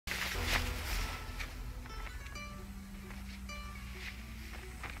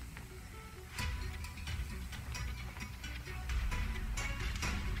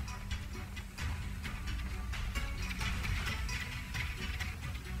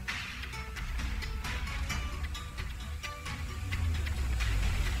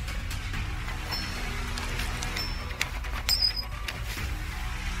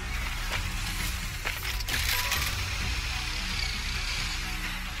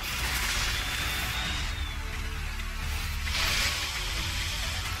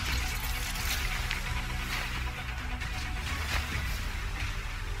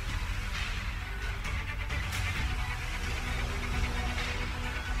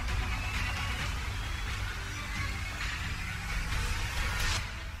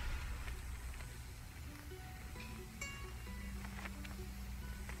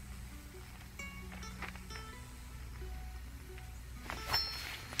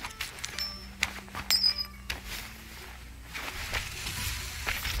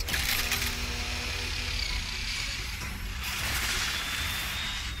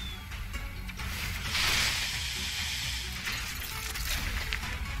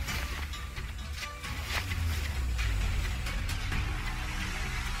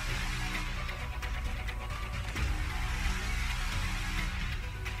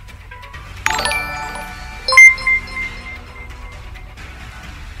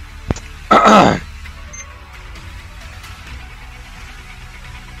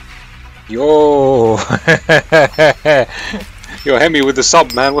Yo, yo, Hemi with the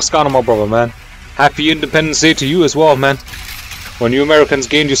sub, man. What's going on, my brother, man? Happy Independence Day to you as well, man. When you Americans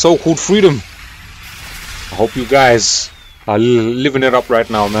gained your so-called freedom. I hope you guys are living it up right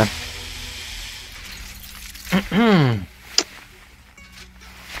now, man.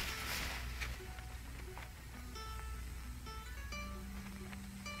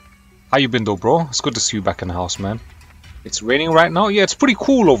 How you been though, bro? It's good to see you back in the house, man. It's raining right now. Yeah, it's pretty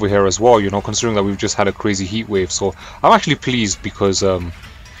cool over here as well, you know, considering that we've just had a crazy heat wave. So I'm actually pleased because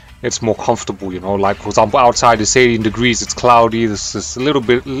it's more comfortable, you know. Like, for example, outside it's 18 degrees, it's cloudy, there's just a little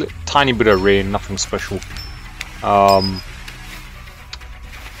bit, tiny bit of rain, nothing special.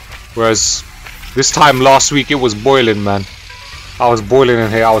 Whereas this time last week it was boiling, man. I was boiling in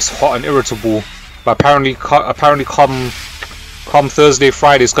here. I was hot and irritable. But apparently come Thursday,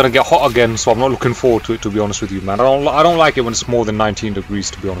 Friday, it's gonna get hot again. So I'm not looking forward to it, to be honest with you, man. I don't like it when it's more than 19 degrees,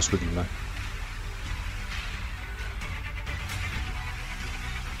 to be honest with you, man.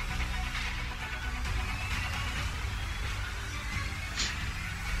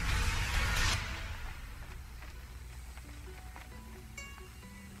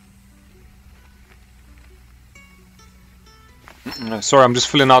 Sorry, I'm just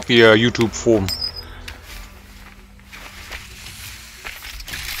filling out the YouTube form.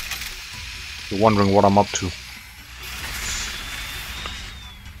 You're wondering what I'm up to,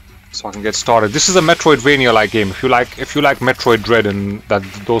 so I can get started. This is a Metroidvania-like game. If you like Metroid Dread and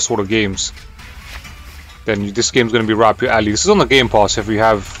those sort of games, then this game's gonna be right up your alley. This is on the Game Pass if you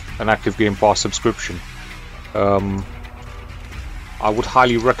have an active Game Pass subscription. I would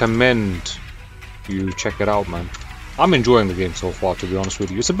highly recommend you check it out, man. I'm enjoying the game so far, to be honest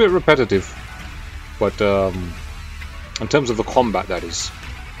with you. It's a bit repetitive, but in terms of the combat, that is.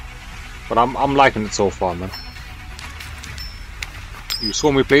 But I'm liking it so far, man. You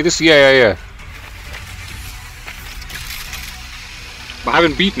saw me play this? Yeah. But I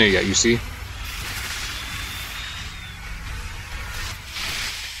haven't beaten it yet, you see.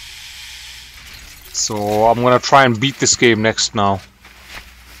 So I'm gonna try and beat this game next now.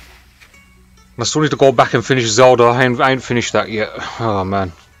 I still need to go back and finish Zelda. I ain't finished that yet. Oh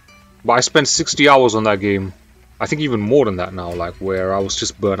man. But I spent 60 hours on that game. I think even more than that now, like, where I was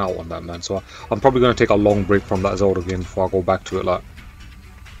just burnt out on that, man. So I'm probably going to take a long break from that Zelda game before I go back to it, like.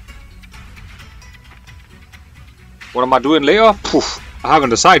 What am I doing later? Poof, I haven't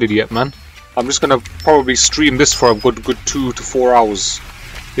decided yet, man. I'm just going to probably stream this for a good 2 to 4 hours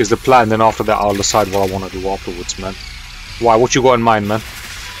is the plan. Then after that I'll decide what I want to do afterwards, man. Why? What you got in mind, man?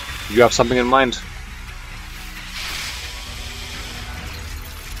 You have something in mind?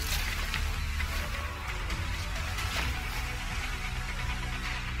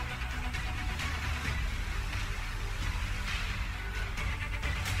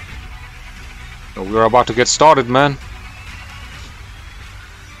 We're about to get started, man.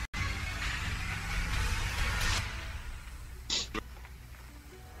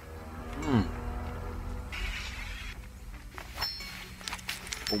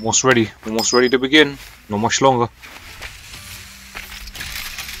 Almost ready to begin. Not much longer.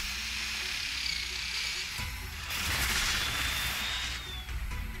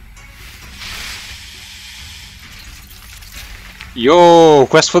 Yo,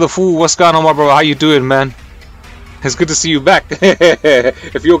 Quest for the Fool, what's going on, my brother? How you doing, man? It's good to see you back.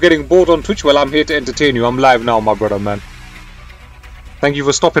 If you're getting bored on Twitch, well, I'm here to entertain you. I'm live now, my brother, man. Thank you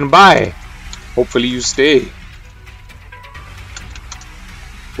for stopping by. Hopefully you stay.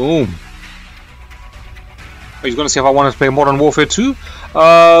 Boom. Are you going to see if I want to play Modern Warfare 2?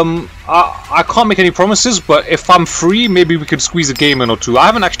 I can't make any promises, but if I'm free, maybe we could squeeze a game in or two. I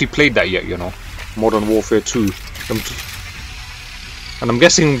haven't actually played that yet, you know. Modern Warfare 2. And I'm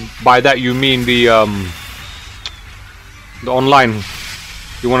guessing by that you mean the online.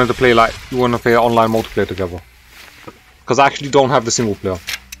 You want to play online multiplayer together. Because I actually don't have the single player.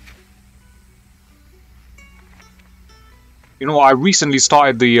 You know, I recently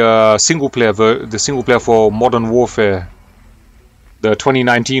started the single player for Modern Warfare, the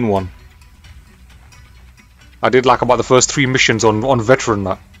 2019 one. I did like about the first 3 missions on veteran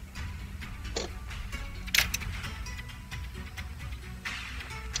that.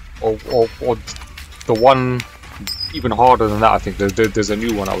 Or the one even harder than that. I think there's a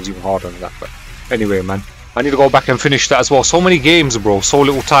new one that was even harder than that. But anyway, man, I need to go back and finish that as well. So many games, bro. So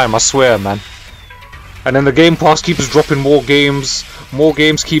little time, I swear, man. And then the Game Pass keeps dropping more games. More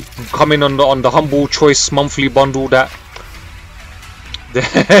games keep coming on the Humble Choice monthly bundle. That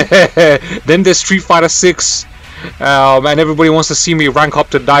then there's Street Fighter 6. Man, everybody wants to see me rank up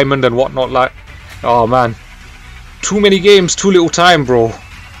to diamond and whatnot. Like, oh man, too many games, too little time, bro.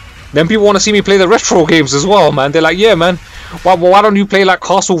 Then people want to see me play the retro games as well, man. They're like, yeah, man, why don't you play like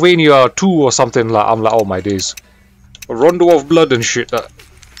Castlevania 2 or something? Like, I'm like, oh my days, Rondo of Blood and shit.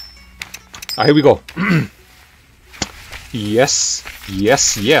 Here we go. Yes,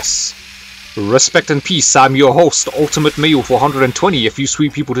 yes, yes. Respect and peace. I'm your host, Ultimate Mayo for 120. If you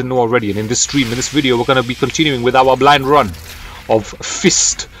sweet people didn't know already, and in this stream, in this video, we're gonna be continuing with our blind run of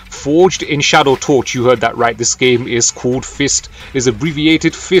F.I.S.T Forged in Shadow Torch. You heard that right. This game is called F.I.S.T. Is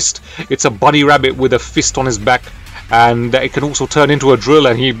abbreviated F.I.S.T. It's a bunny rabbit with a fist on his back, and it can also turn into a drill,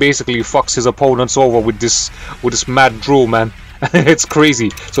 and he basically fucks his opponents over with this mad drill, man. It's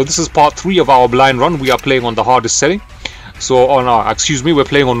crazy. So this is part 3 of our blind run. We are playing on the hardest setting. So excuse me, we're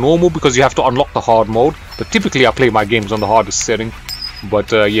playing on normal because you have to unlock the hard mode. But typically I play my games on the hardest setting.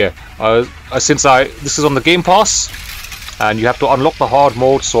 But yeah, since this is on the Game Pass, and you have to unlock the hard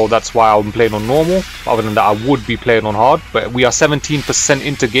mode, so that's why I'm playing on normal. Other than that, I would be playing on hard. But we are 17%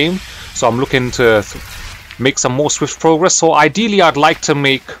 into game, so I'm looking to make some more swift progress. So ideally, I'd like to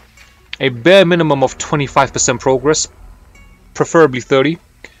make a bare minimum of 25% progress, preferably 30.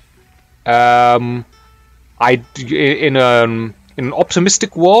 In an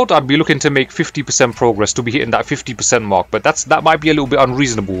optimistic world, I'd be looking to make 50% progress to be hitting that 50% mark, but that might be a little bit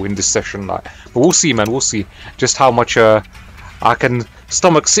unreasonable in this session. But we'll see, man. We'll see just how much I can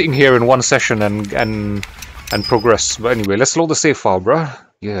stomach sitting here in one session and progress. But anyway, let's load the save file, bruh.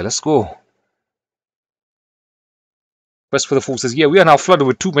 Yeah, let's go. Best for the Fool says, yeah, we are now flooded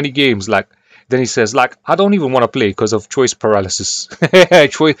with too many games. Like, then he says, like, I don't even want to play because of choice paralysis.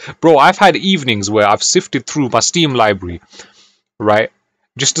 Bro, I've had evenings where I've sifted through my Steam library, right?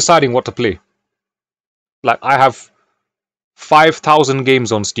 Just deciding what to play. Like, I have 5,000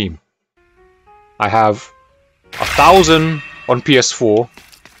 games on Steam. I have 1,000 on PS4.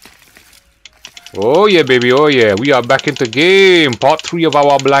 Oh yeah, baby, oh yeah. We are back into game. Part 3 of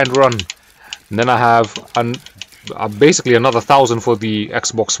our blind run. And then I have basically another 1,000 for the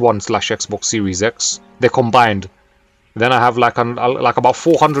Xbox One / Xbox Series X. They're combined. Then I have like about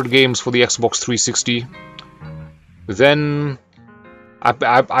 400 games for the Xbox 360. Then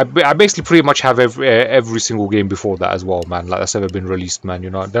I basically pretty much have every single game before that as well, man. Like that's ever been released, man. You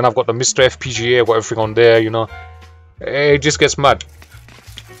know. Then I've got the Mr. FPGA, got everything on there. You know, it just gets mad.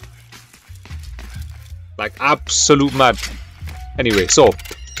 Like absolute mad. Anyway, so.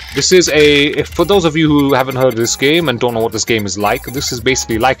 This is for those of you who haven't heard of this game and don't know what this game is like, this is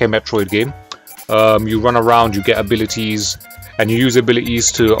basically like a Metroid game. You run around, you get abilities, and you use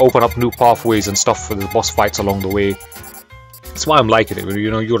abilities to open up new pathways and stuff for the boss fights along the way. That's why I'm liking it, you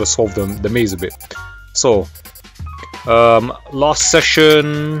know, you gotta solve the maze a bit. So, last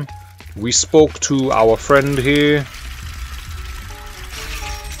session, we spoke to our friend here.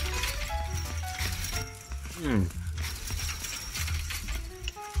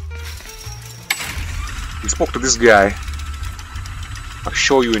 We spoke to this guy. I'll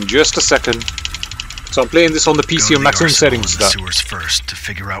show you in just a second. So I'm playing this on the PC on maximum settings. The sewers first to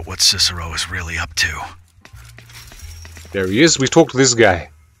figure out what Cicero is really up to. There he is. We talked to this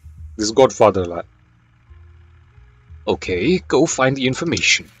guy, this Godfather lad. Okay, go find the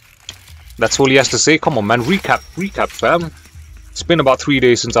information. That's all he has to say. Come on, man. Recap, fam. It's been about 3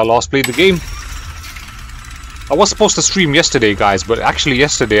 days since I last played the game. I was supposed to stream yesterday, guys, but actually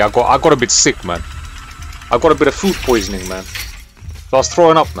yesterday I got a bit sick, man. I got a bit of food poisoning, man. So I was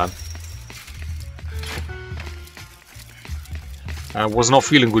throwing up, man. I was not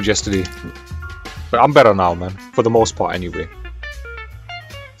feeling good yesterday. But I'm better now, man. For the most part, anyway.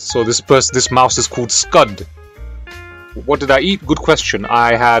 So this mouse is called Scud. What did I eat? Good question.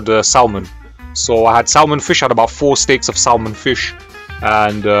 I had salmon. So I had salmon fish. I had about 4 steaks of salmon fish.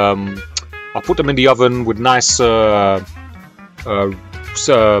 And I put them in the oven with nice...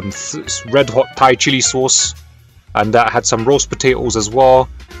 red hot Thai chili sauce, and that had some roast potatoes as well.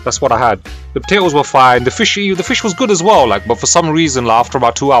 That's what I had. The potatoes were fine. The fish was good as well. Like, but for some reason, like, after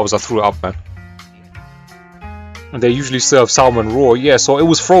about 2 hours, I threw it up, man. And they usually serve salmon raw. Yeah, so it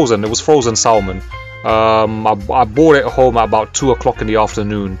was frozen. It was frozen salmon. I bought it home at about 2 o'clock in the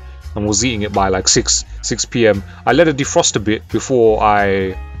afternoon and was eating it by like 6 p.m. I let it defrost a bit before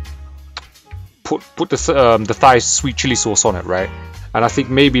I put the Thai sweet chili sauce on it, right? And I think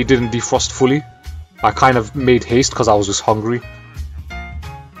maybe it didn't defrost fully. I kind of made haste because I was just hungry.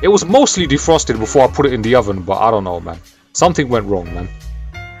 It was mostly defrosted before I put it in the oven, but I don't know, man. Something went wrong, man.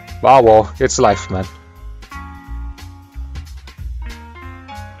 But well, it's life, man.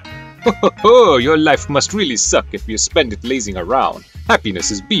 Your life must really suck if you spend it lazing around.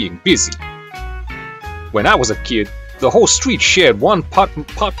 Happiness is being busy. When I was a kid, the whole street shared one pot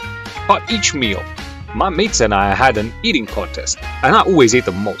each meal. My mates and I had an eating contest, and I always ate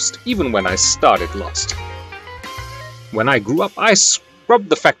the most, even when I started last. When I grew up, I scrubbed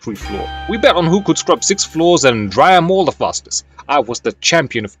the factory floor. We bet on who could scrub 6 floors and dry them all the fastest. I was the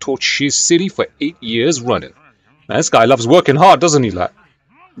champion of Torch City for 8 years running. Man, this guy loves working hard, doesn't he, lad?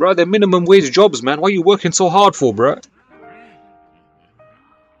 Bro, they're minimum wage jobs, man. What are you working so hard for, bro?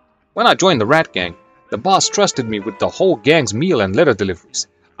 When I joined the rat gang, the boss trusted me with the whole gang's meal and letter deliveries.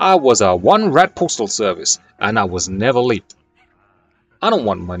 I was a one-rat postal service, and I was never late. I don't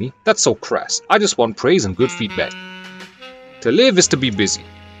want money, that's so crass. I just want praise and good feedback. To live is to be busy.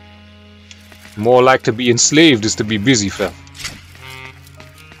 More like to be enslaved is to be busy, fam.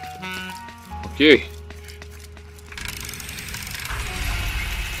 Okay.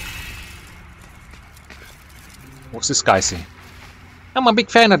 What's this guy saying? I'm a big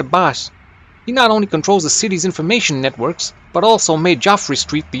fan of the boss. He not only controls the city's information networks, but also made Joffrey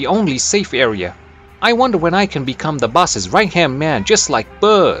Street the only safe area. I wonder when I can become the boss's right-hand man, just like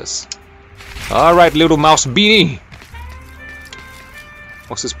Buzz. Alright, little mouse beanie.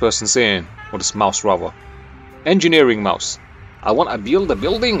 What's this person saying? Or this mouse, rather. Engineering mouse. I want to build a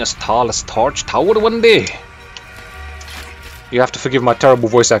building as tall as Torch Tower one day. You have to forgive my terrible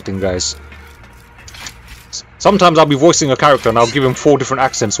voice acting, guys. Sometimes I'll be voicing a character and I'll give him 4 different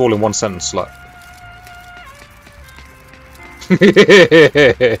accents all in one sentence, like.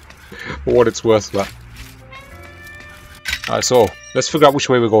 For what it's worth, like. Alright, so, let's figure out which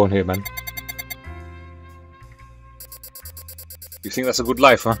way we're going here, man. You think that's a good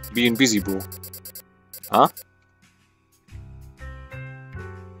life, huh? Being busy, bro. Huh?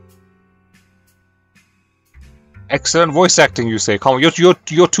 Excellent voice acting, you say. Come on,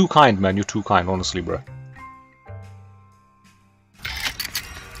 you're too kind, man. You're too kind, honestly, bro.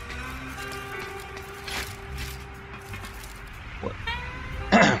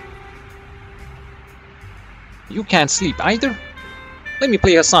 You can't sleep either? Let me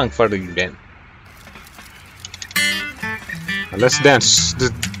play a song for you then. Let's dance.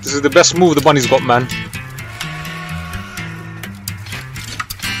 This is the best move the bunny's got, man.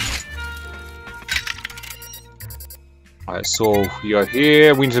 Alright, so we are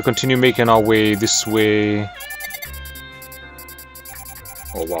here. We need to continue making our way this way.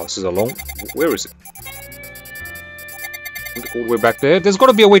 Oh wow, this is a long... Where is it? All the way back there. There's got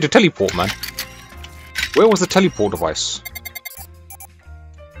to be a way to teleport, man. Where was the teleport device?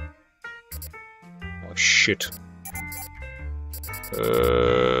 Oh shit.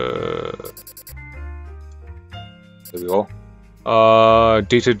 There we go.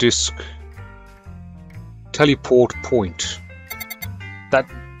 Data disk. Teleport point.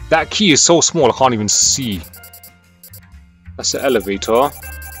 That key is so small I can't even see. That's the elevator.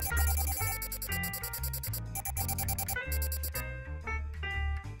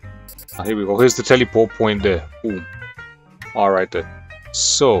 Ah, here we go. Here's the teleport point there. Boom. Alright then.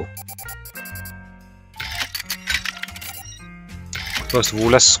 So. First of all,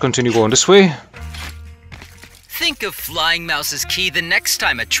 let's continue going this way. Think of Flying Mouse's key the next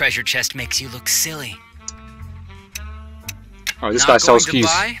time a treasure chest makes you look silly. Alright, this guy sells keys.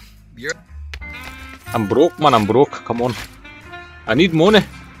 I'm broke, man. I'm broke. Come on. I need money.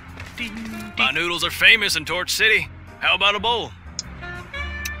 My noodles are famous in Torch City. How about a bowl?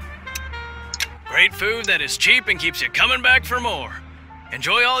 Great food that is cheap and keeps you coming back for more.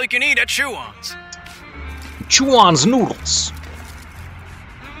 Enjoy all you can eat at Chuan's. Chuan's noodles.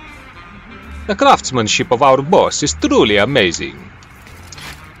 The craftsmanship of our boss is truly amazing.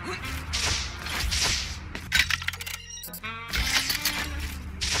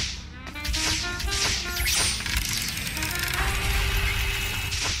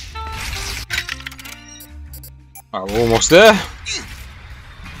 Alright, we're almost there.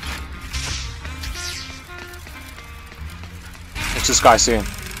 What's this guy saying?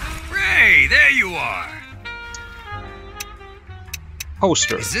 Hey, there you are!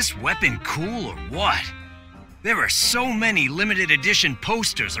 Poster. Is this weapon cool or what? There are so many limited edition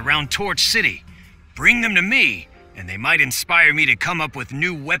posters around Torch City. Bring them to me, and they might inspire me to come up with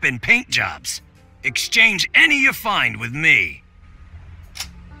new weapon paint jobs. Exchange any you find with me.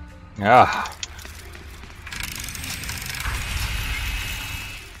 Yeah.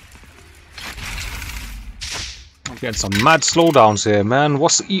 I'm getting some mad slowdowns here, man.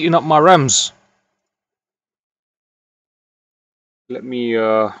 What's eating up my RAMs? Let me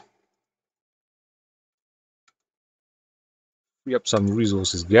free up some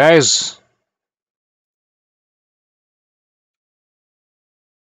resources, guys.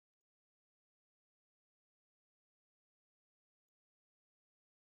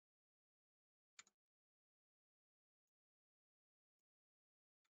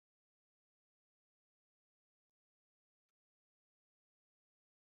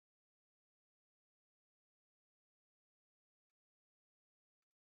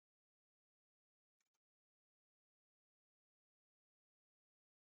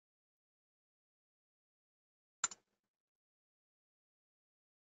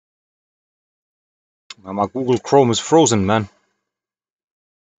 My Google Chrome is frozen, man.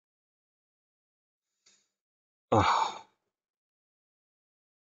 Ugh.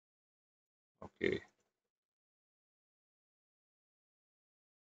 Okay.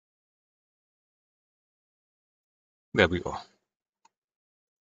 There we go.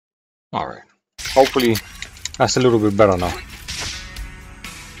 Alright. Hopefully that's a little bit better now.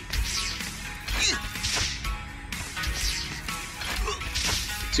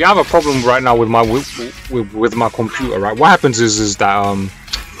 See, I have a problem right now with my computer, right? What happens is that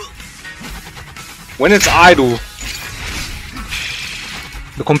when it's idle,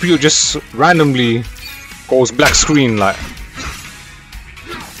 the computer just randomly goes black screen, like,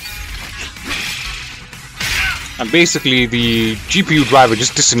 and basically the GPU driver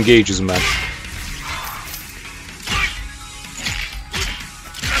just disengages, man.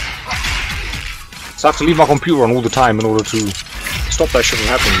 So I have to leave my computer on all the time in order to stop that shit from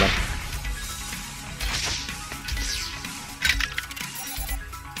happening, man.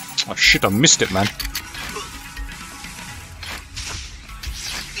 Oh shit, I missed it, man.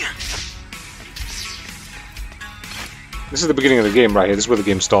 This is the beginning of the game right here. This is where the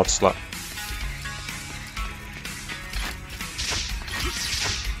game starts, like.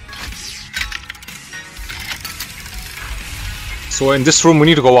 So in this room we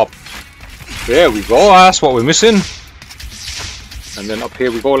need to go up. There we go, that's what we're missing. And then up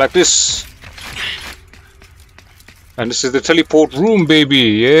here we go like this. And this is the teleport room, baby,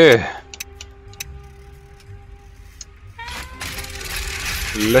 yeah.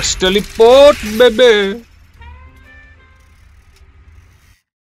 Let's teleport, baby.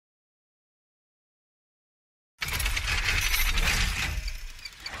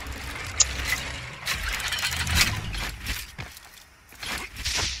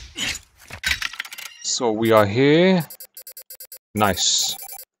 So we are here. Nice.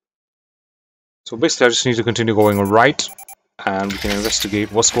 So basically I just need to continue going right and we can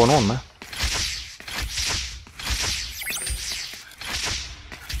investigate what's going on, man.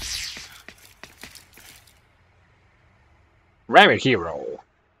 Rabbit Hero.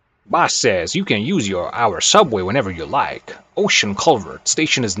 Boss says you can use our subway whenever you like. Ocean Culvert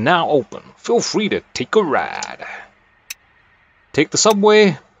station is now open. Feel free to take a ride. Take the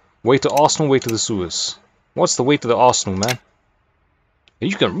subway. Way to Arsenal, way to the sewers. What's the way to the Arsenal, man?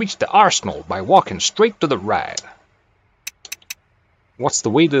 You can reach the Arsenal by walking straight to the right. What's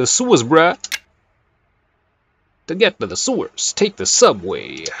the way to the sewers, bruh? To get to the sewers, take the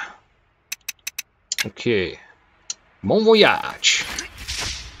subway. Okay. Bon voyage.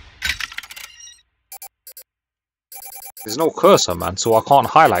 There's no cursor, man, so I can't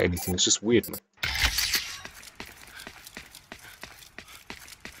highlight anything. It's just weird, man.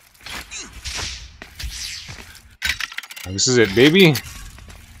 This is it, baby.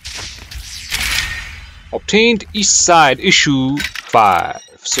 Obtained East Side issue 5.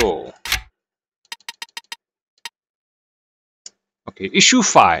 So, okay, issue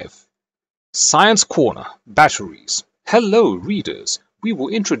 5. Science Corner, batteries. Hello, readers. We will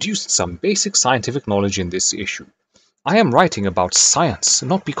introduce some basic scientific knowledge in this issue. I am writing about science,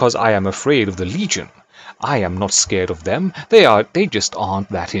 not because I am afraid of the Legion. I am not scared of them, they just aren't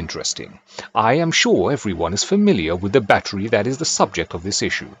that interesting. I am sure everyone is familiar with the battery that is the subject of this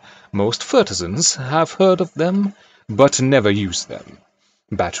issue. Most Fertisans have heard of them, but never used them.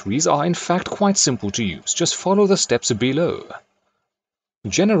 Batteries are in fact quite simple to use, just follow the steps below.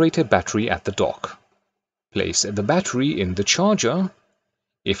 Generate a battery at the dock. Place the battery in the charger.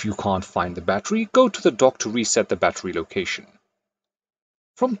 If you can't find the battery, go to the dock to reset the battery location.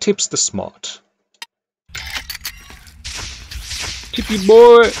 From Tips the Smart. Tippy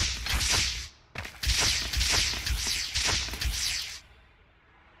boy!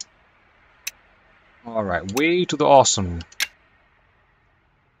 Alright, way to the Arsenal.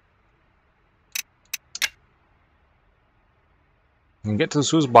 You can get to the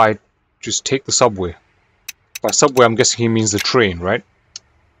sewers by just take the subway. By subway, I'm guessing he means the train, right?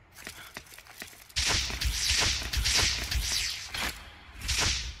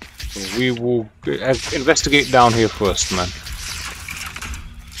 So we will investigate down here first, man.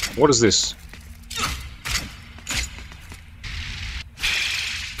 What is this?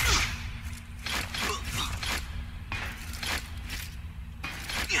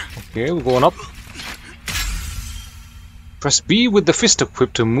 Okay, we're going up. Press B with the fist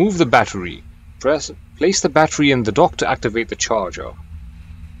equipped to move the battery. Place the battery in the dock to activate the charger.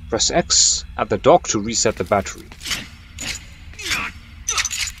 Press X at the dock to reset the battery.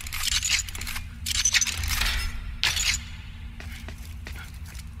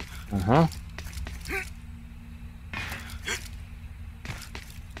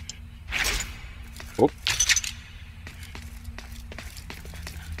 Oh.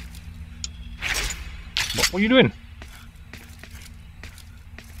 What are you doing?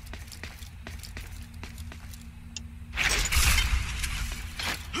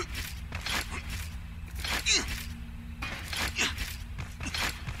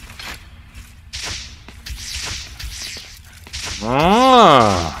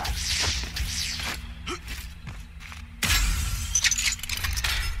 Ah.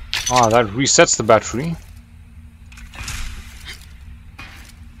 Ah, that resets the battery.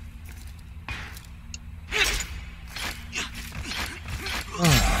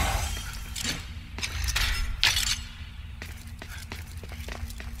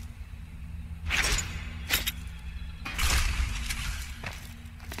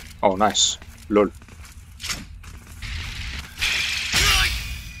 Oh, nice. Lol.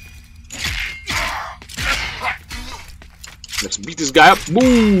 Let's beat this guy up.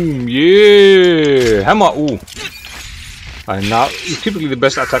 Boom! Yeah! Hammer! Ooh. And now, typically the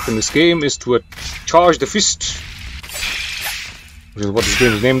best attack in this game is to charge the fist. Which is what this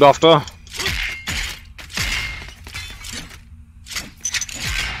game is named after.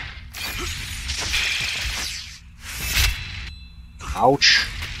 Ouch.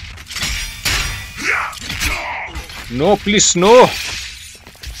 No, please, no!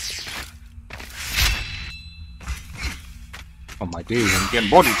 Oh my days, I'm getting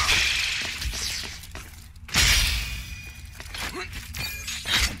bodied.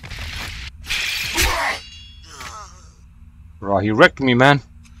 Right, he wrecked me, man.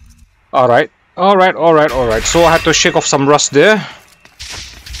 Alright, alright, alright, alright. So I had to shake off some rust there.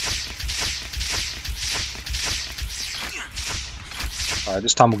 Alright,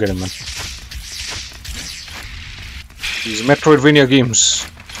 this time we'll get him, man. These Metroidvania games.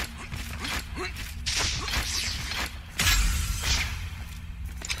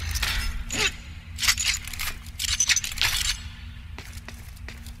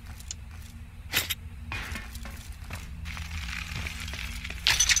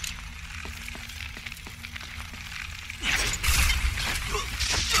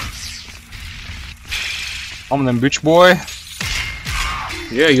 Come on then, bitch boy.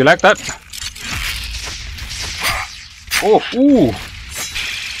 Yeah, you like that? Oh, ooh.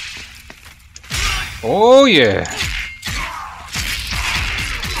 Oh, yeah.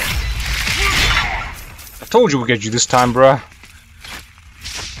 I told you we'd get you this time, bruh.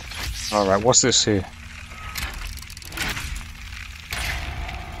 Alright, what's this here?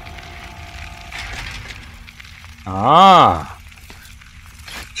 Ah.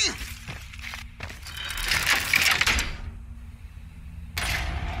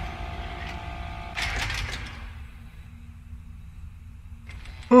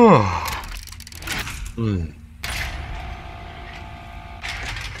 Hmm.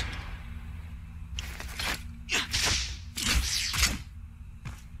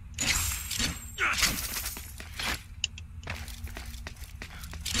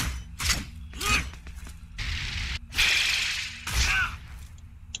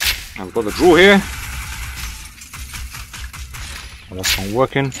 I've got the draw here. Well, that's not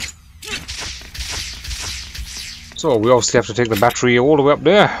working. So we obviously have to take the battery all the way up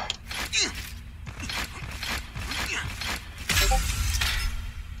there.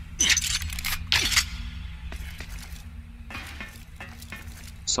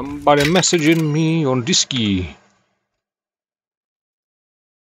 Somebody messaging me on Disky.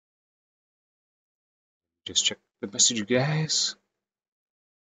 Just check the message, guys.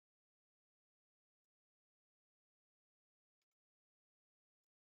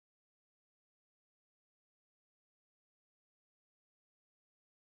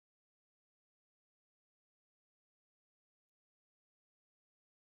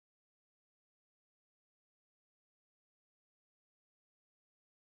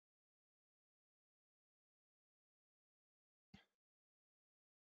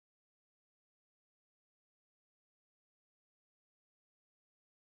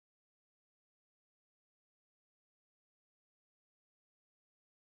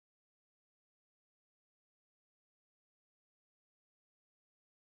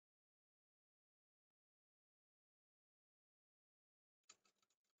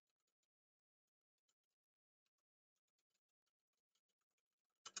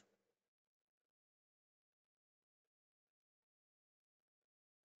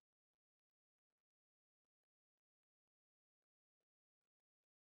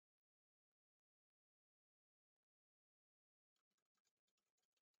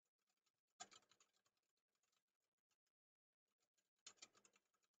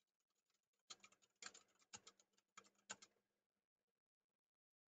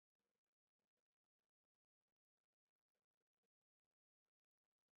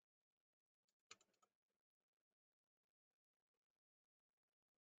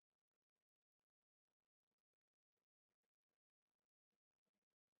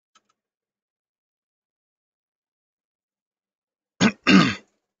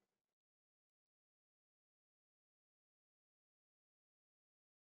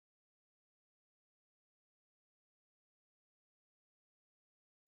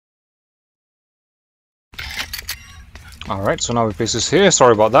 Alright, so now we place this here.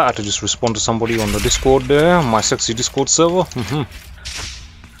 Sorry about that, I had to just respond to somebody on the Discord there, my sexy Discord server.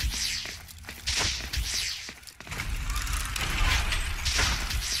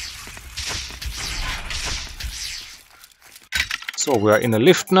 So we are in a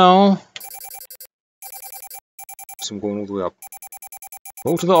lift now. So I'm going all the way up.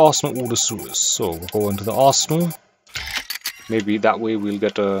 Go to the arsenal or the sewers. So we'll go into the arsenal. Maybe that way we'll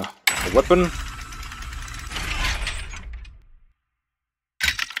get a weapon.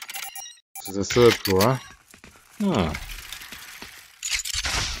 This is the third floor, huh?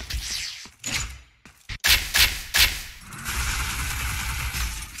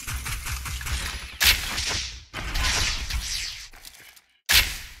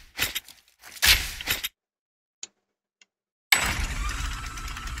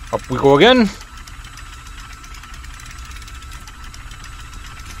 Up we go again.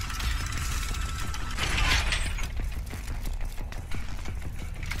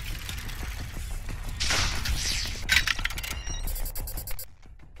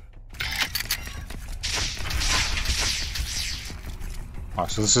 Alright,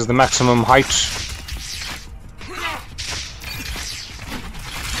 so this is the maximum height.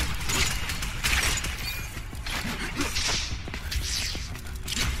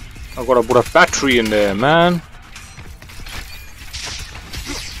 I've got to put a battery in there, man.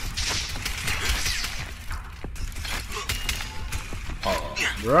 Oh,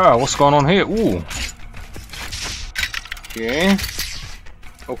 bruh, what's going on here? Ooh. Okay.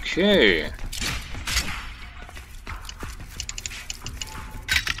 Okay.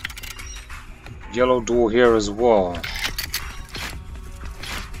 Yellow door here as well.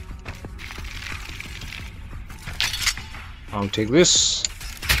 I'll take this.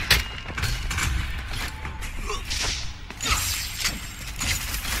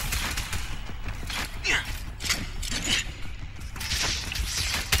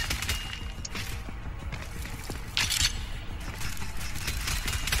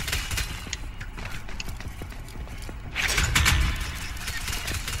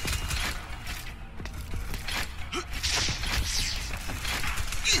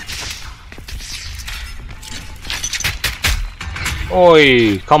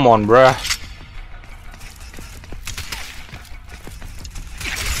 Oi, come on, bruh.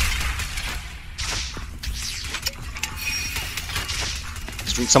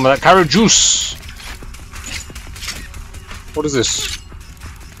 Let's drink some of that carrot juice. What is this?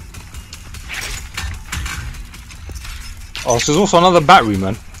 Oh, so there's also another battery,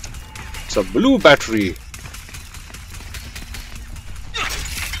 man. It's a blue battery.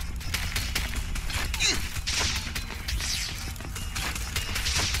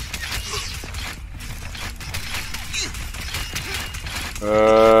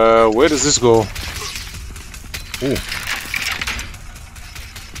 Where does this go? Ooh.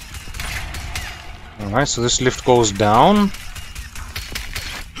 Alright, so this lift goes down.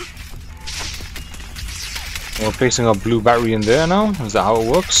 We're placing a blue battery in there now. Is that how it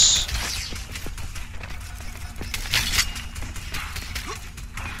works?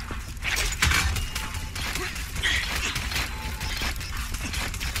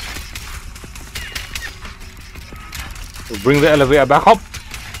 We'll bring the elevator back up.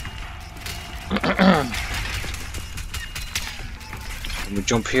 We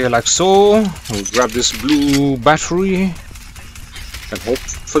jump here like so. We'll grab this blue battery and hope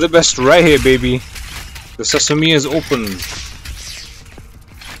for the best right here, baby. The sesame is open.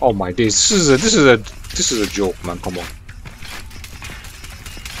 Oh my days! This is a joke, man. Come on.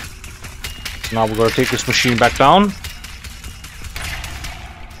 So now we're gonna take this machine back down.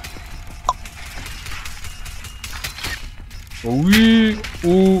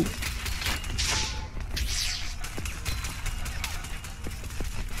 Ooh.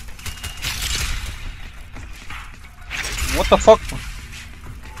 What the fuck?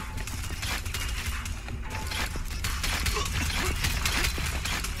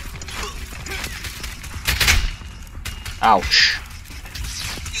 Ouch.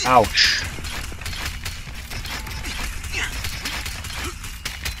 Ouch.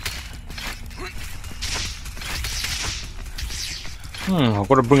 I've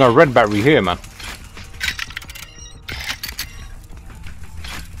got to bring a red battery here, man.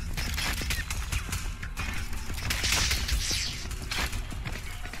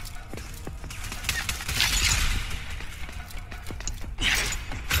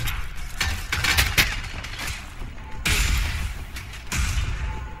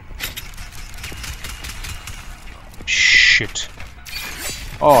 Shit.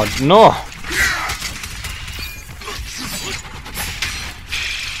 Oh, no.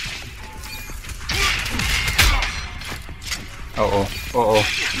 Uh-oh. Uh-oh.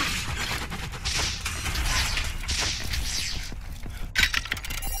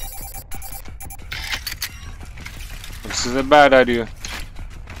 This is a bad idea.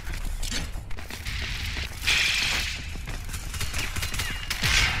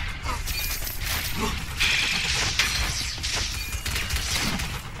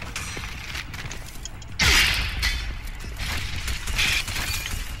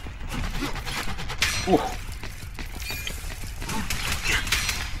 Ooh.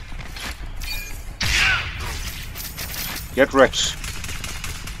 Get wrecked.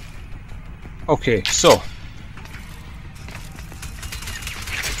 Okay, so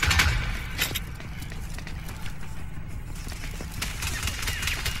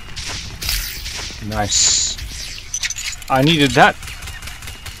nice. I needed that.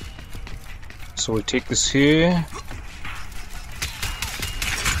 So we take this here.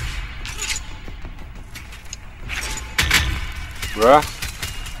 Bruh.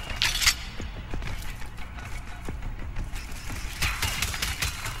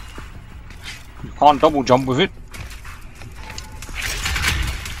 You can't double jump with it.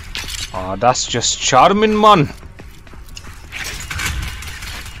 Ah, that's just charming, man.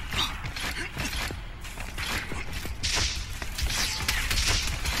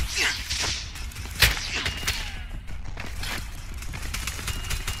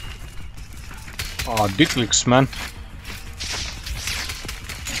 Ah, dick licks, man.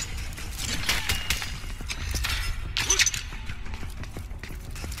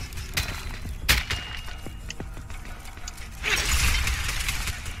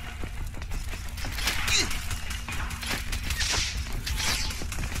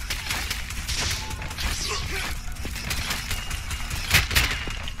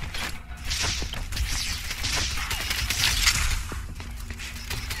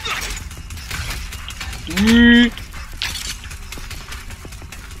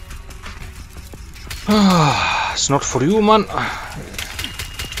 It's not for you, man.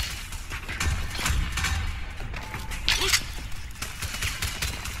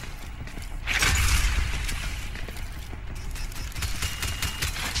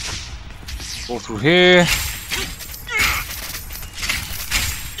 Go through here.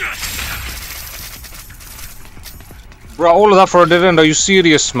 Bro, all of that for a dead end, are you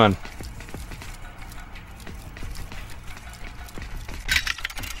serious, man?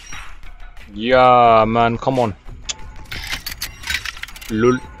 Yeah, man, come on.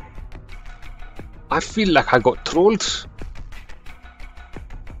 Lol. I feel like I got trolled.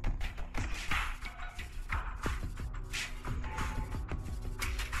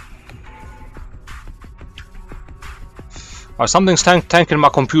 Something's tanking my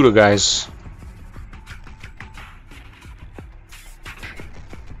computer, guys.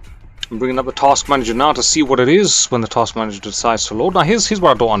 I'm bringing up the task manager now to see what it is when the task manager decides to load. Now here's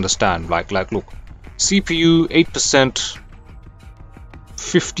what I don't understand. Like look, CPU 8%,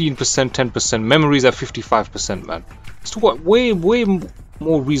 15%, 10%, memories at 55%, man. It's what way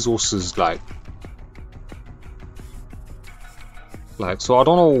more resources, like so I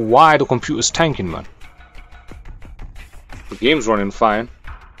don't know why the computer's tanking, man. The game's running fine.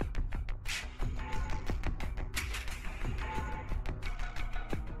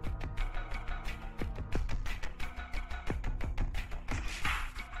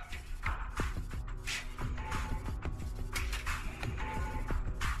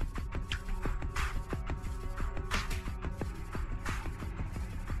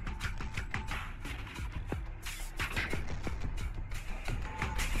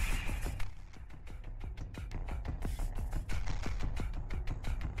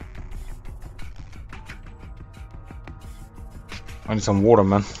 I need some water,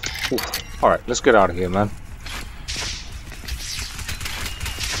 man. Alright, let's get out of here, man.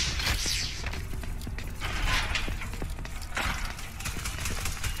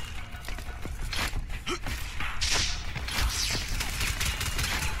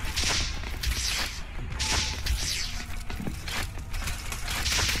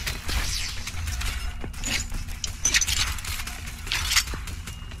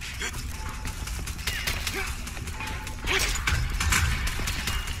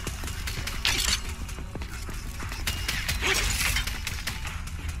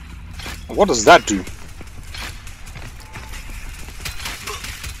 What does that do?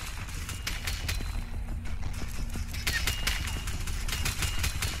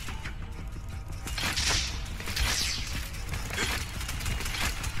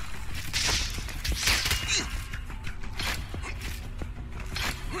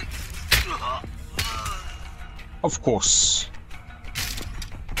 Of course.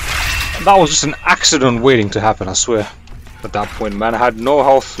 That was just an accident waiting to happen, I swear. At that point, man, I had no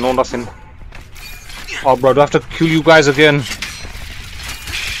health, no nothing. Oh, bro, do I have to kill you guys again?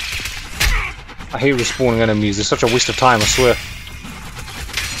 I hate respawning enemies. It's such a waste of time, I swear.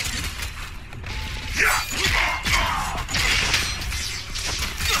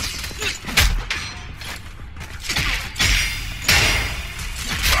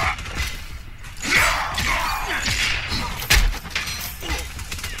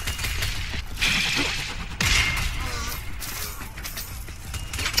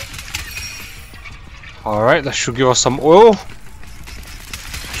 Alright, that should give us some oil.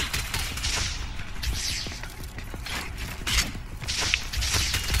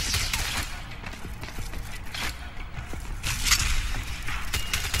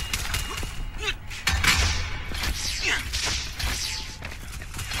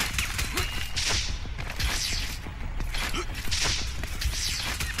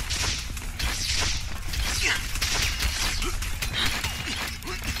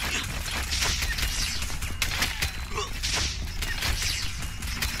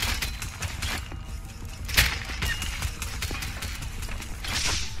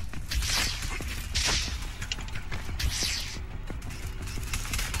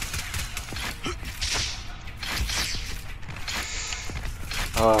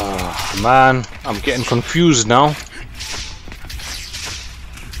 Man, I'm getting confused now.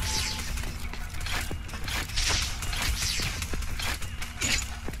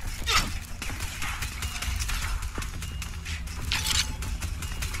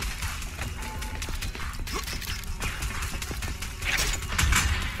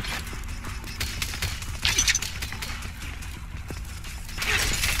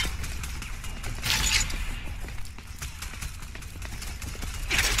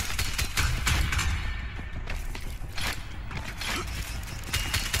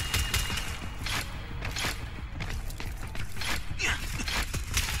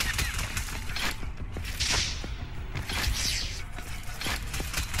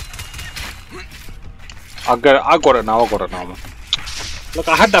 I got it now, man. Look,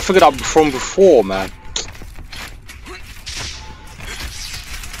 I had that figured out from before, man.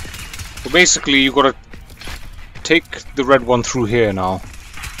 So basically, you gotta take the red one through here now.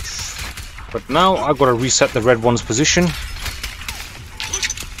 But now, I gotta reset the red one's position.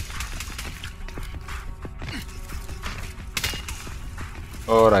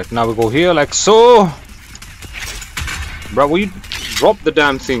 Alright, now we go here like so. Bro, will you drop the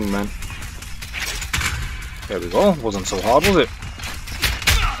damn thing, man? There we go. Wasn't so hard, was it?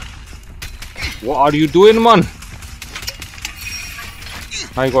 What are you doing, man?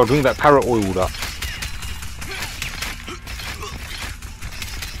 Now you gotta drink that parrot oil, that.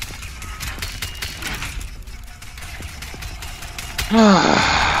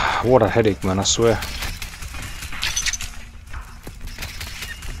 What a headache, man, I swear.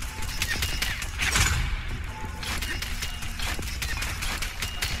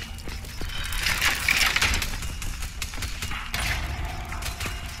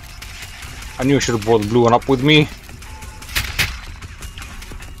 I knew I should have brought the blue one up with me.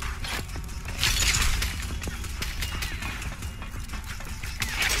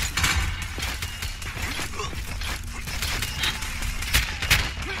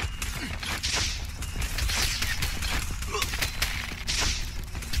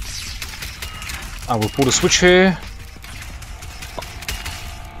 I will pull the switch here.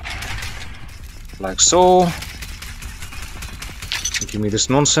 Like so. Give me this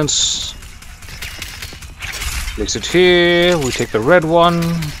nonsense. Place it here, we take the red one,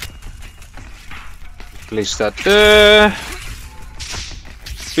 place that there,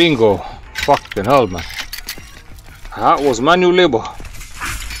 bingo, fucking hell, man, that was manual labor.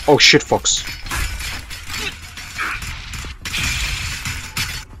 Oh shit, fox.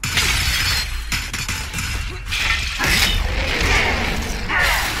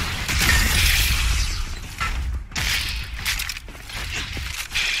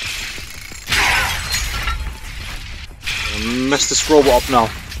 Mess this robot up now.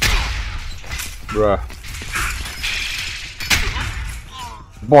 Bruh.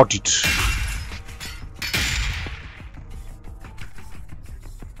 Bought it.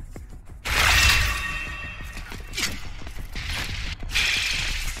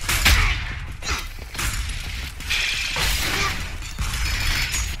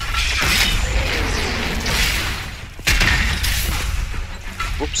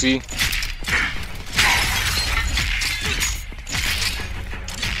 Whoopsie.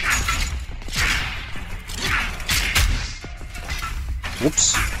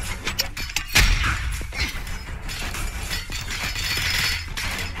 Whoops.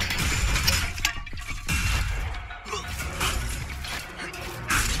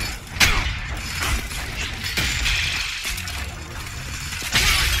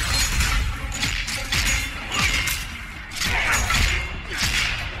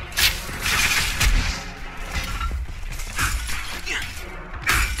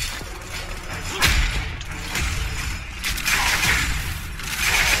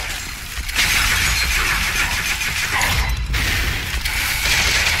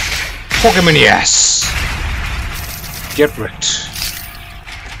 Poke him in the ass. Get wrecked.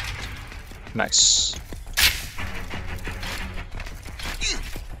 Nice.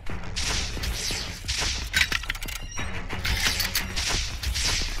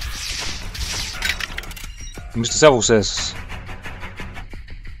 Mr. Seville says,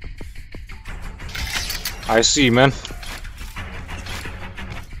 I see, man.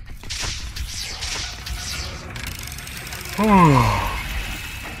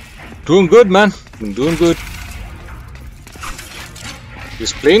 Doing good, man. I'm doing good.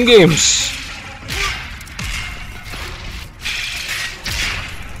 Just playing games.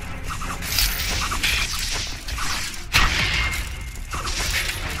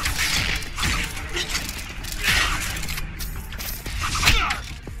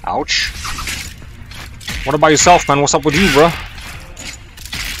 Ouch. What about yourself, man? What's up with you, bro?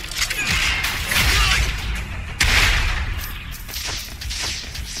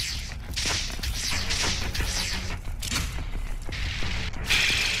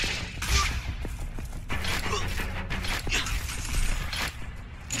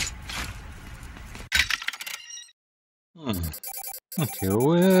 Okay,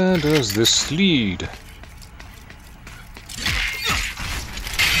 where does this lead?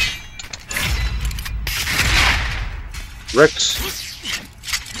 Rex.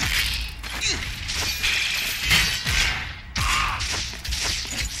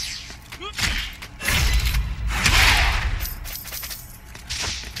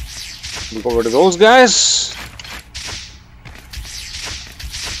 We got rid of those guys.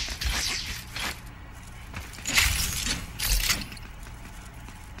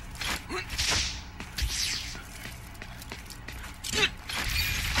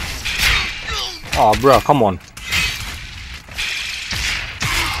 Oh, bro, come on.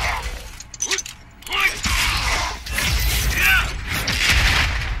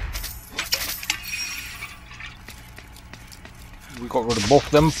 We got rid of both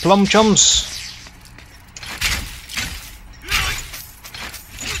of them plum chums.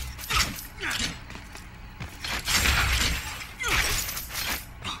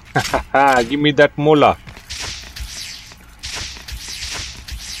 Haha, give me that mola.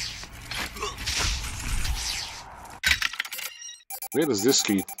 Where does this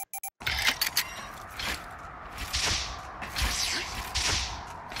lead?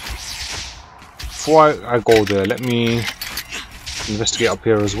 Before I go there, let me investigate up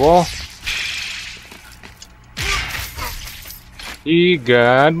here as well. He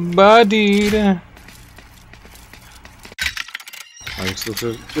got bodied. Oh,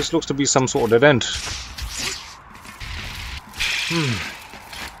 this looks to be some sort of dead end.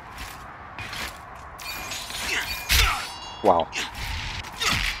 Wow.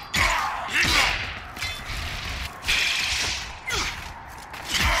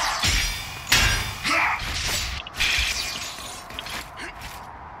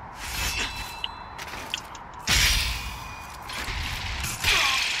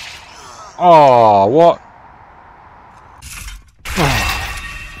 Oh, what?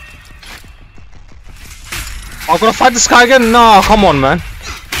 I'm gonna fight this guy again? No, come on, man.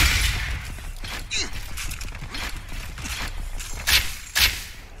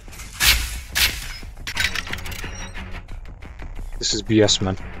 This is BS,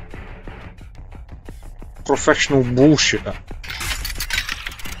 man. Professional bullshit.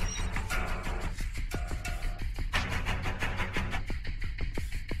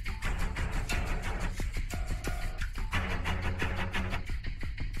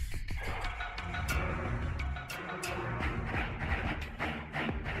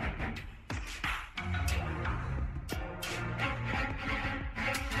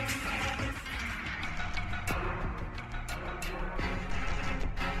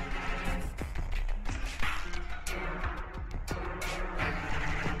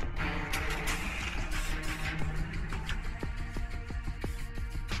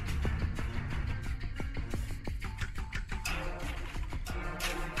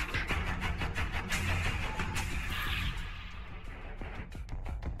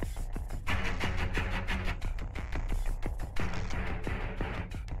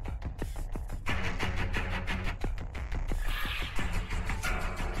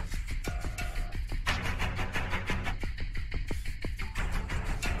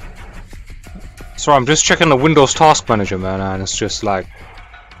 So I'm just checking the Windows Task Manager, man, and it's just like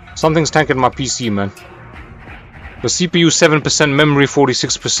something's tanking my PC, man. The CPU 7%, memory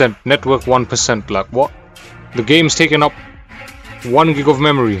 46%, network 1%. Like what? The game's taking up 1 gig of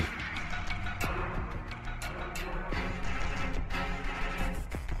memory.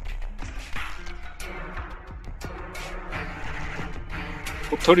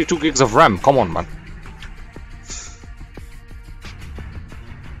 Oh, 32 gigs of RAM, come on, man.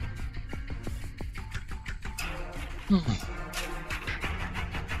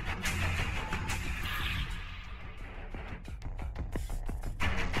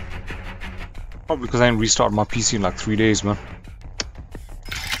 Probably because I didn't restart my PC in like 3 days, man.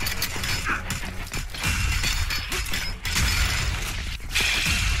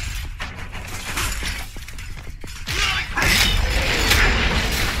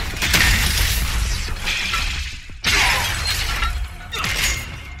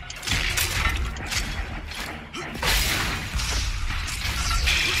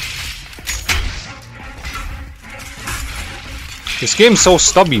 This game's so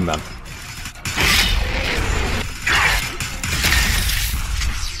stubby, man.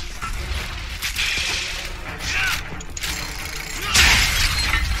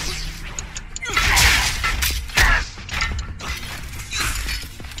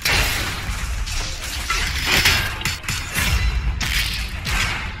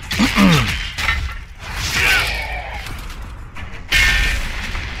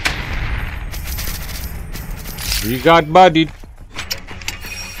 We got bodied.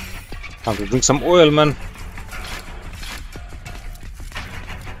 Time to drink some oil, man.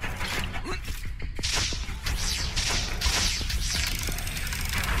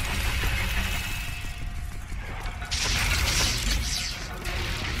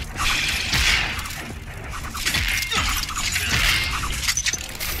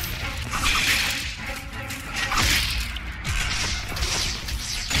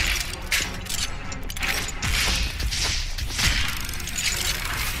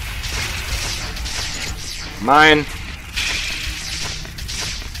 Mine.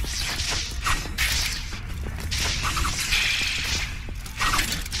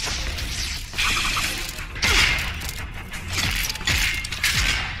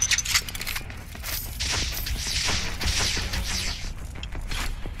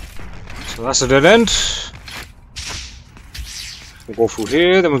 So that's a dead end. We'll go through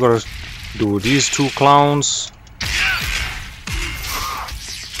here, then we're gonna do these two clowns.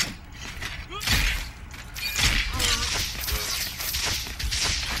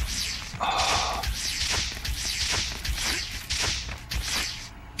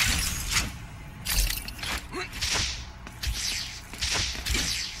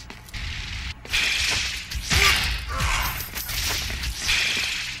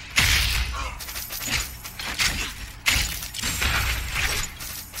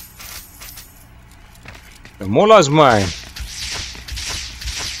 The Mola's mine.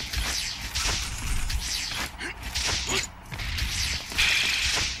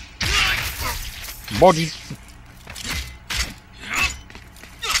 Body.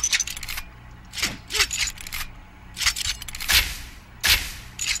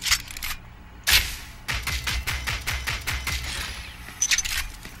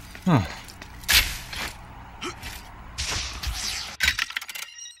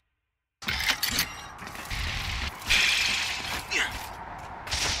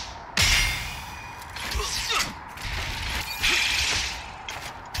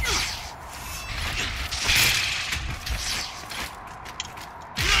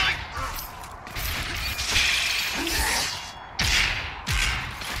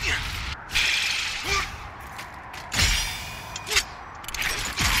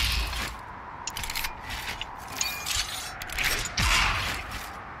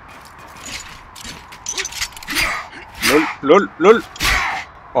 Lol.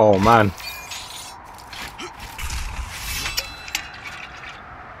 Oh man.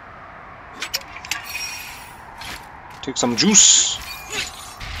 Take some juice.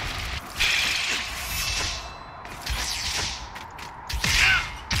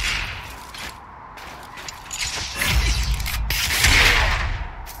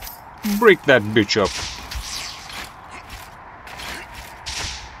 Break that bitch up.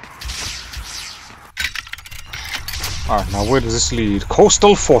 Alright, now where does this lead?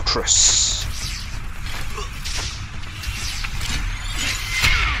 Coastal Fortress.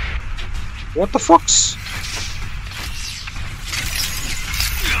 What the fucks?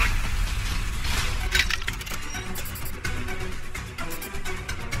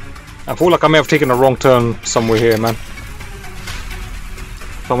 I feel like I may have taken a wrong turn somewhere here, man.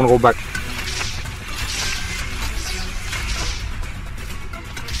 So I'm gonna go back.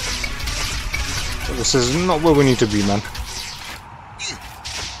 This is not where we need to be, man.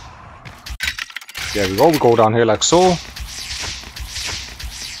 There we go, we go down here like so.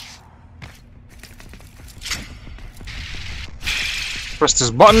 Press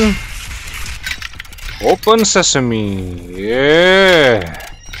this button. Open sesame. Yeah.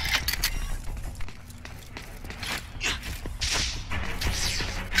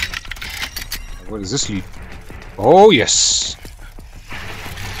 Where does this lead? Oh, yes.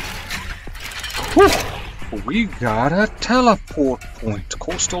 Whew. We got a teleport point.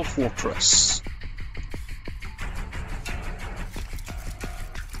 Coastal Fortress.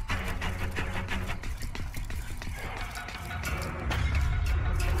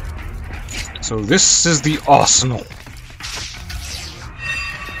 So this is the arsenal.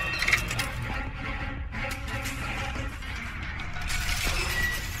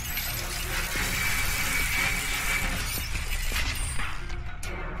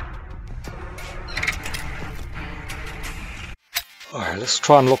 Alright, let's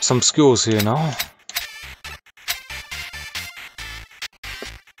try and unlock some skills here now.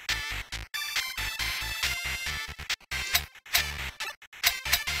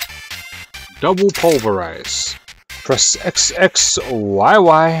 Double pulverize. Press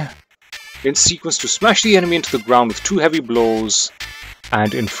XXYY in sequence to smash the enemy into the ground with 2 heavy blows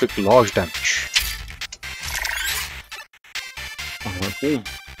and inflict large damage. Alright, boom.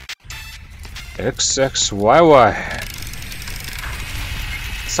 XXYY.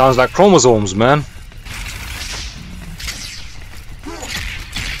 Sounds like chromosomes, man.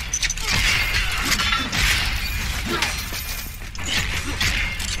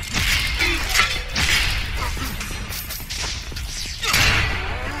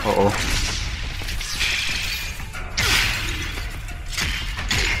 Uh-oh.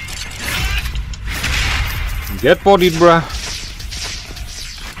 Get bodied, bruh.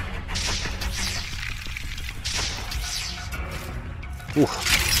 Oof.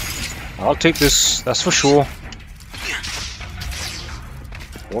 I'll take this, that's for sure.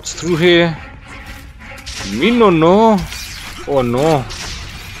 What's through here? Me no no. Oh no.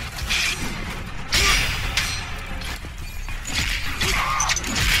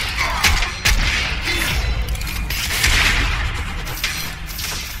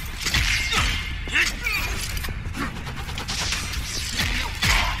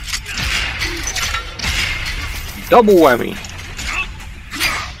 Double whammy.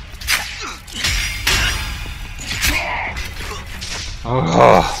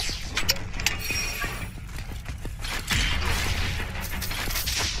 Oh.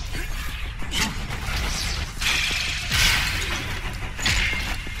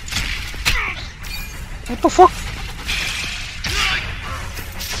 What the fuck?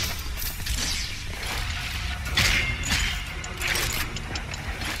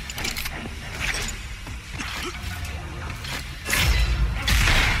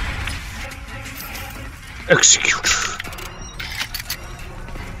 Execute.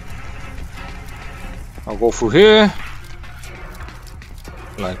 I'll go through here,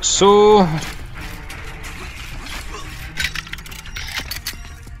 like so.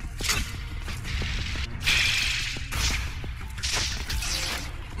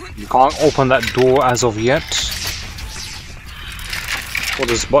 You can't open that door as of yet. What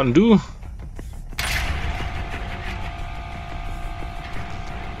does this button do?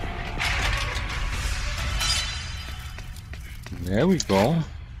 There we go.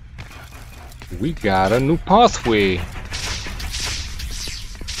 We got a new pathway.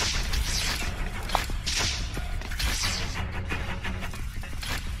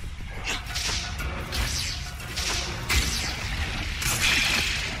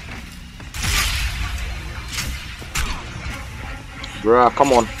 Bruh,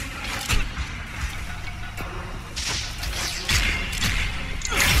 come on.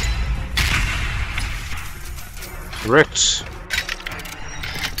 Rich.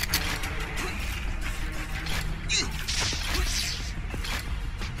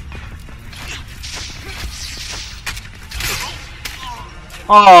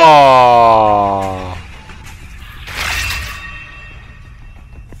 Oh.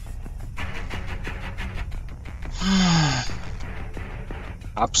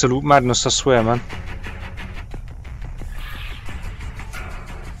 Absolute madness, I swear, man.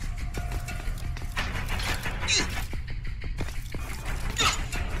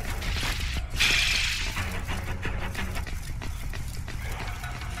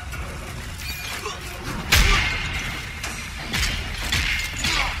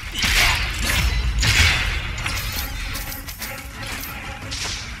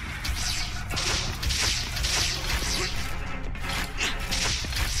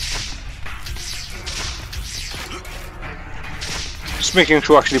 Just making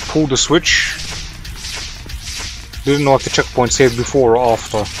sure to actually pull the switch. Didn't know if the checkpoint saved before or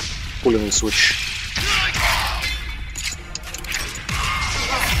after pulling the switch.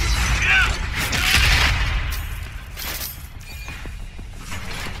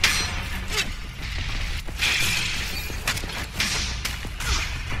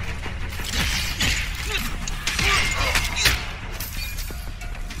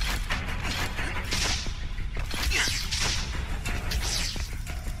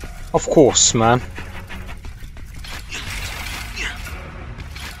 Of course, man.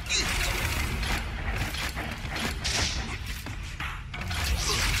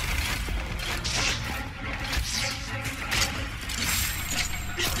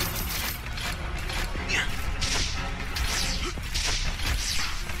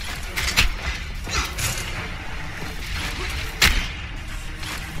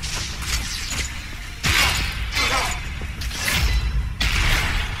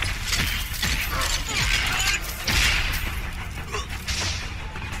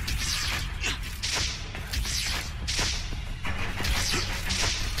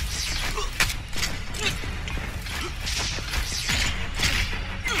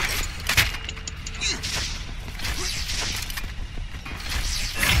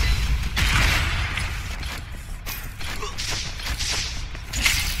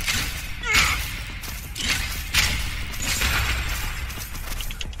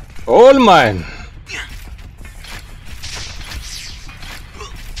 All mine.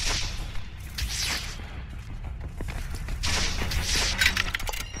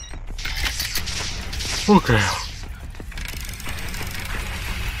 Okay.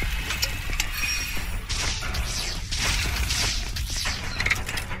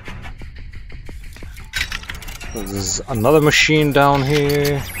 There's another machine down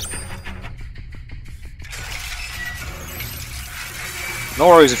here. No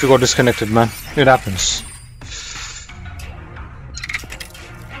worries if you got disconnected, man. It happens.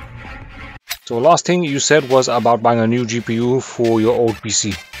 So last thing you said was about buying a new GPU for your old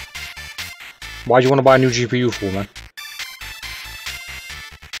PC. Why do you want to buy a new GPU for, man?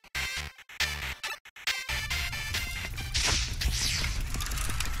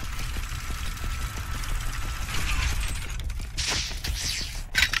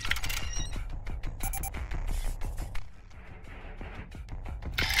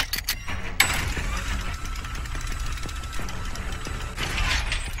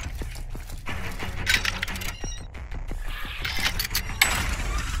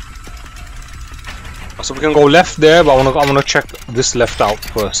 So we can go left there, but I wanna check this left out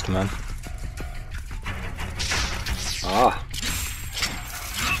first, man. Ah.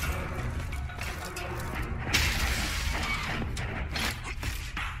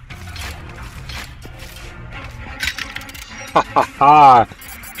 Ha ha ha!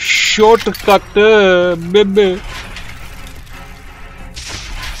 Shortcut, baby.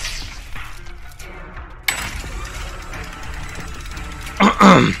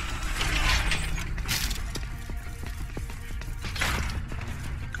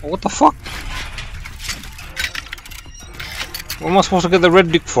 What the fuck? Where am I supposed to get the red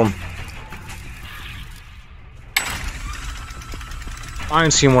dick from? I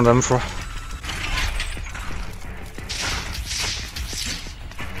ain't seen one of them for.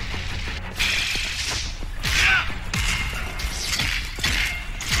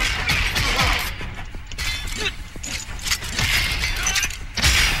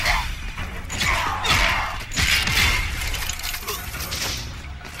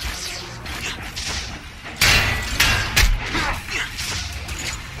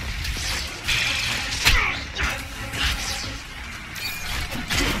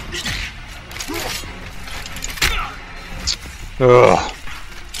 Ugh.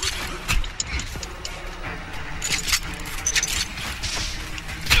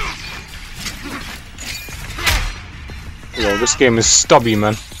 Yo, this game is stubby,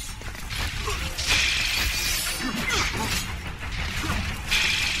 man.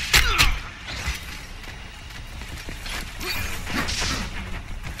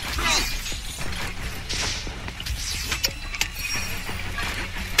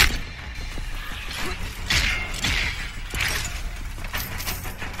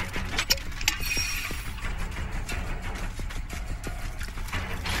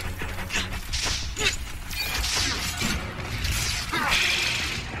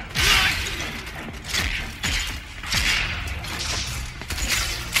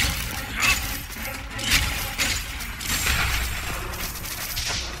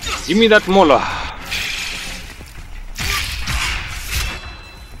 Give me that mola.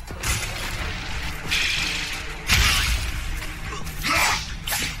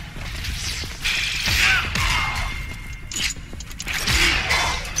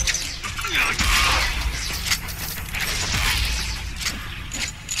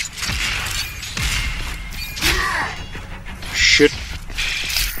 Shit.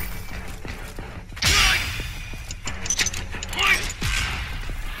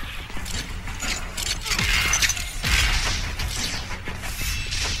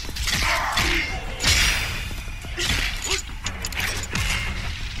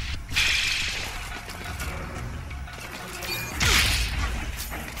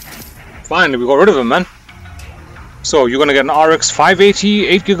 Finally, we got rid of him, man. So you're gonna get an RX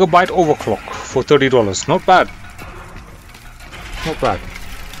 580 8GB overclock for $30. Not bad. Not bad.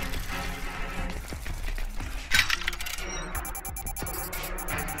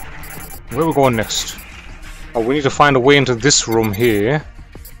 Where are we going next? Oh, we need to find a way into this room here.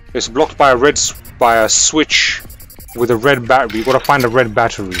 It's blocked by a switch with a red battery. You gotta find a red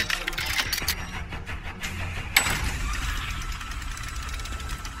battery.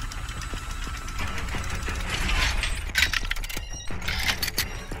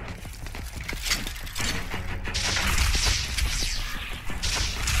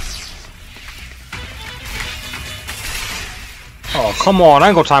 Oh, come on, I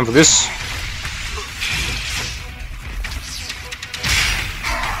ain't got time for this.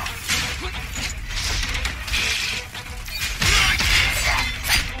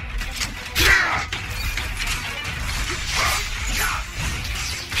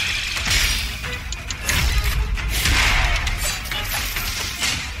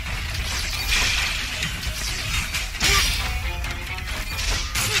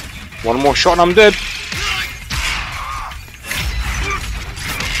 One more shot and I'm dead.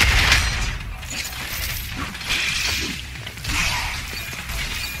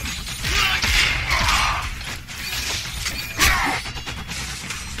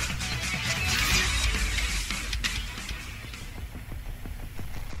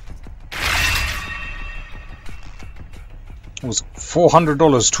 It was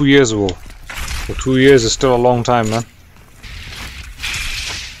 $400 2 years ago. For 2 years is still a long time, man.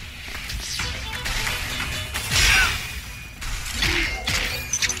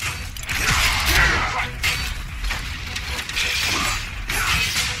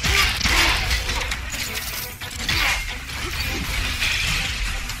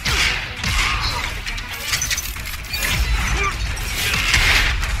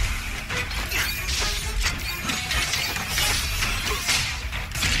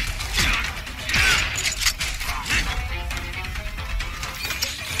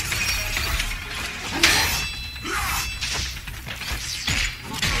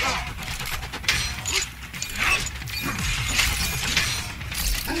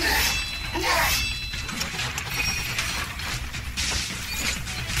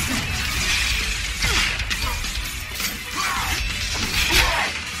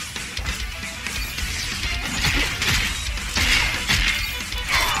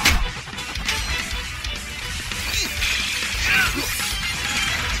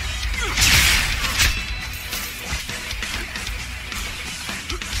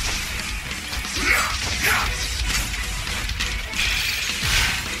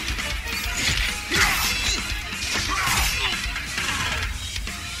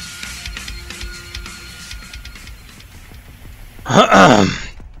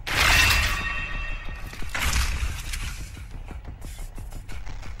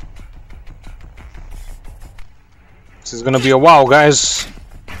 This is gonna be a while, guys.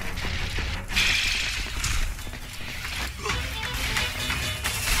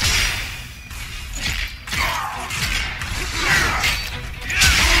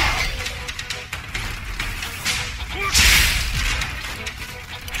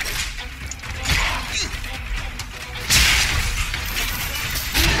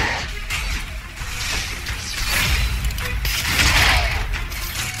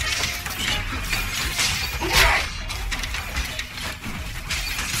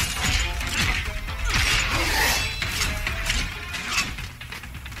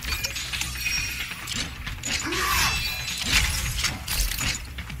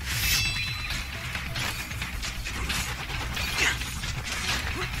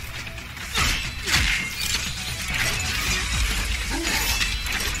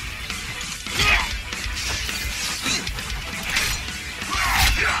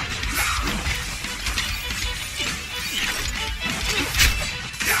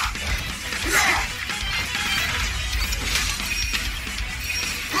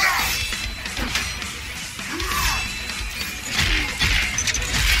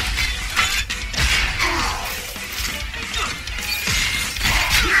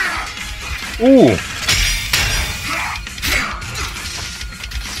 Ooh.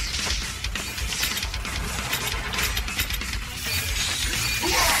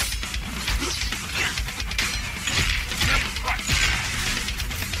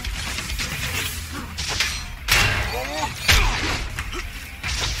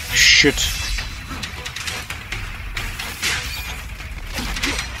 Shit.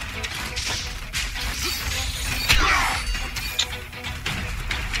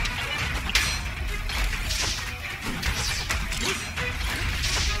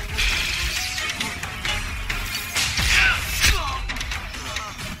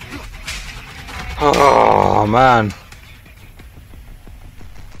 Oh man.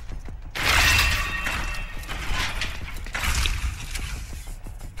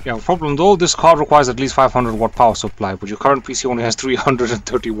 Yeah, problem though, this card requires at least 500 watt power supply, but your current PC only has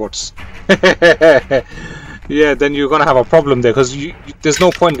 330 watts. Yeah, then you're gonna have a problem there, because there's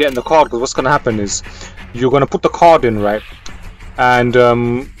no point getting the card, because what's gonna happen is you're gonna put the card in, right, and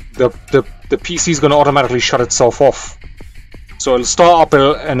the PC is gonna automatically shut itself off. So it'll start up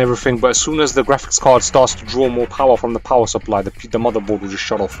and everything, but as soon as the graphics card starts to draw more power from the power supply, the motherboard will just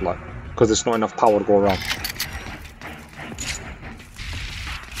shut off, like, because there's not enough power to go around.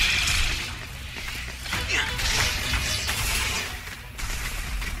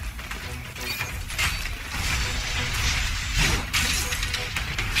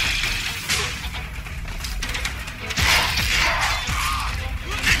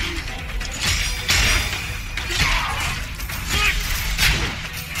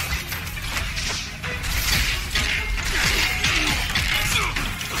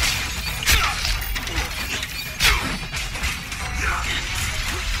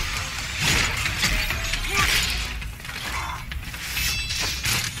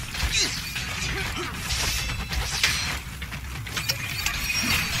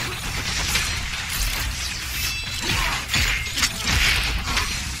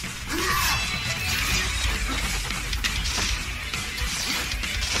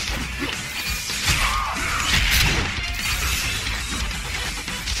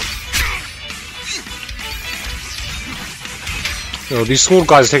 Yo, these sword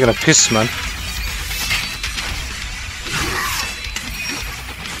guys are taking a piss, man.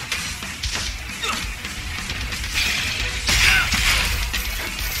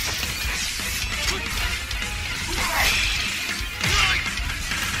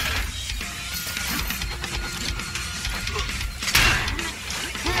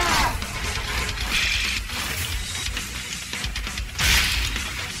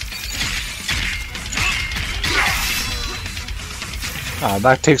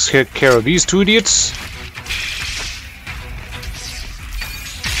 That takes care of these two idiots.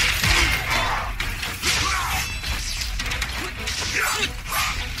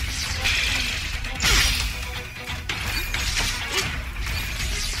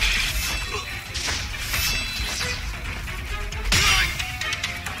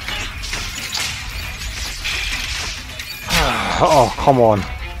 Oh, come on.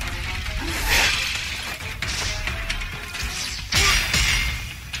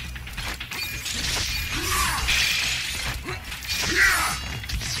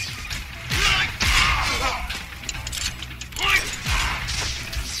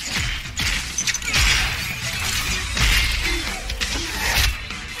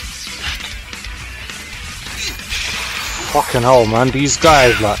 Fucking hell, man, these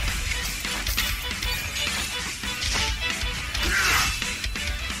guys, like...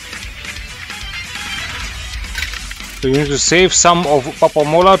 So you need to save some of Papa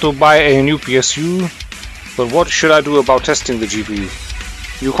Mola to buy a new PSU, but what should I do about testing the GPU?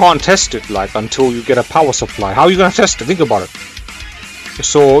 You can't test it, like, until you get a power supply. How are you gonna test it? Think about it.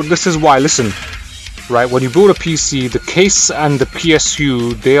 So, this is why, listen, right, when you build a PC, the case and the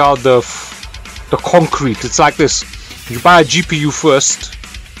PSU, they are the concrete. It's like this. You buy a GPU first,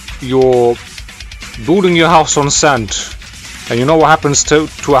 you're building your house on sand, and you know what happens to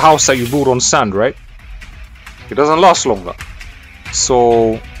a house that you build on sand, right? It doesn't last longer.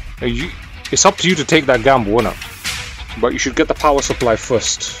 So it's up to you to take that gamble, innit? But you should get the power supply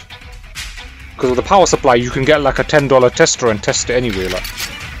first, because with the power supply you can get like a $10 tester and test it anyway, like.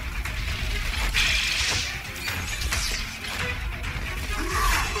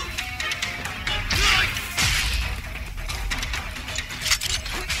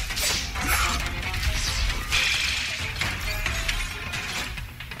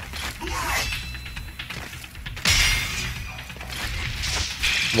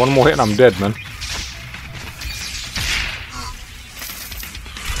 One more hit and I'm dead, man.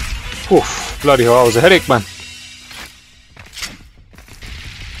 Oof, bloody hell, that was a headache, man.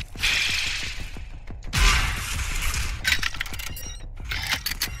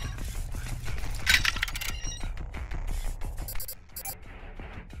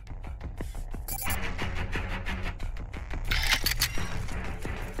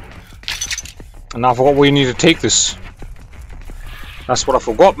 And now I forgot where you need to take this. That's what I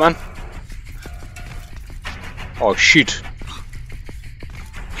forgot, man. Oh shit.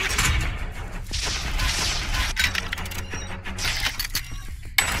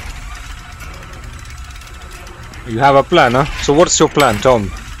 You have a plan, huh? So what's your plan? Tell me.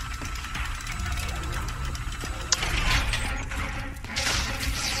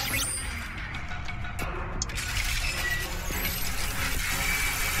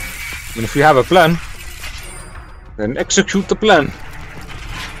 And if you have a plan, then execute the plan.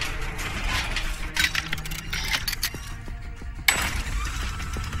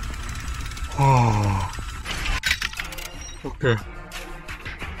 Oh. Okay.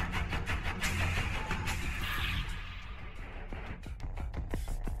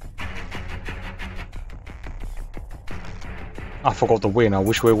 I forgot the way now.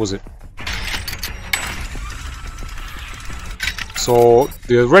 Which way was it? So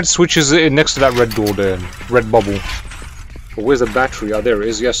the red switch is next to that red door there, red bubble. But where's the battery? Ah, there it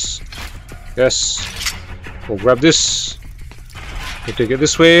is. Yes, yes. We'll grab this. We'll take it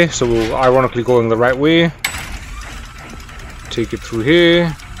this way. So we're ironically going the right way. Take it through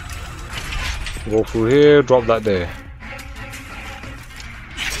here. Go through here. Drop that there.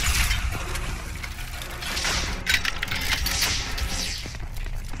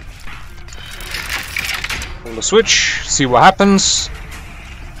 Pull the switch. See what happens.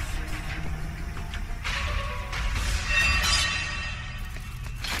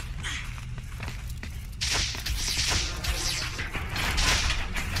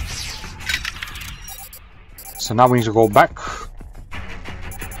 So now we need to go back.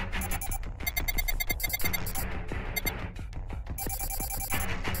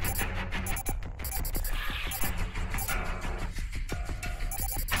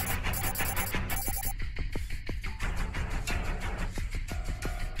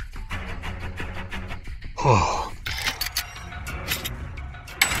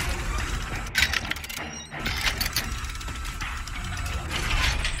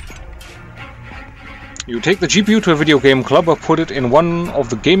 You take the GPU to a video game club or put it in one of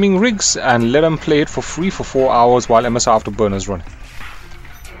the gaming rigs and let them play it for free for 4 hours while MSR Afterburners run.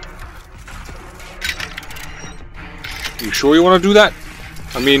 You sure you want to do that?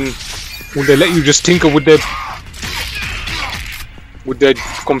 I mean, would they let you just tinker with their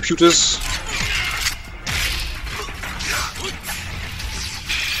computers?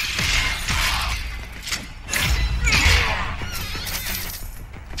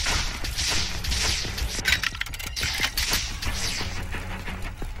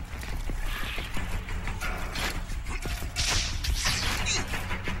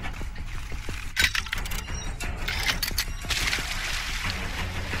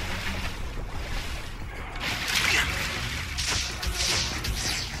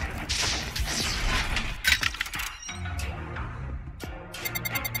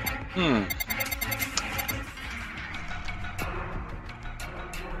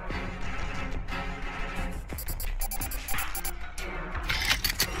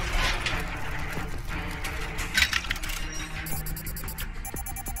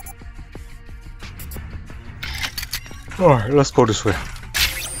 Alright, let's go this way.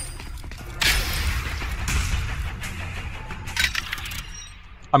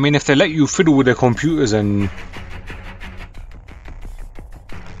 I mean, if they let you fiddle with their computers and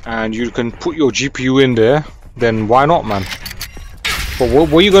you can put your GPU in there, then why not, man? But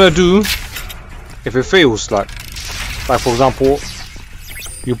what are you gonna do if it fails? Like for example,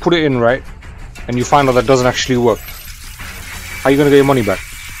 you put it in, right, and you find out that doesn't actually work. How are you gonna get your money back?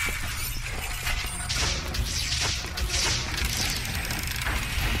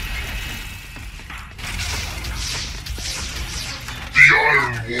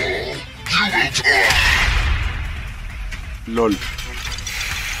 Lol.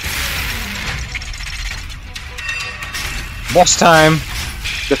 Boss time.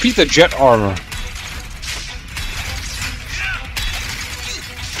 Defeat the jet armor.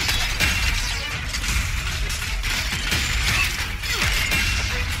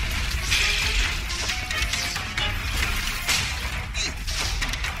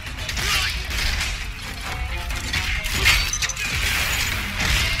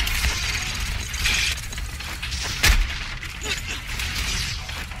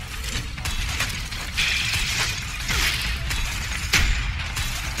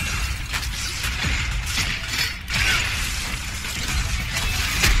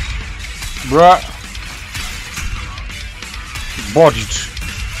 Bruh. Bodied.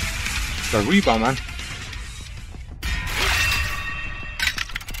 The Reaper, man.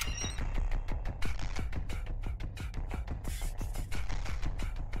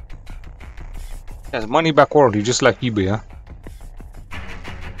 Has money back warranty, just like eBay, huh?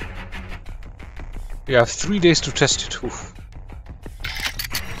 You have 3 days to test it. Oof.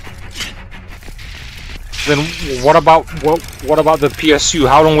 Then what about the PSU?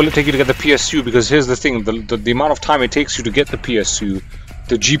 How long will it take you to get the PSU? Because here's the thing: the amount of time it takes you to get the PSU,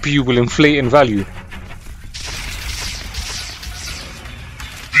 the GPU will inflate in value.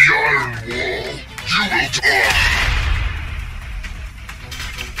 The Iron Wall, you will die.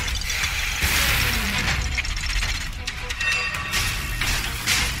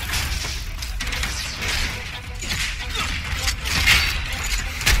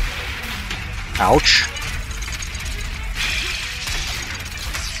 Ouch.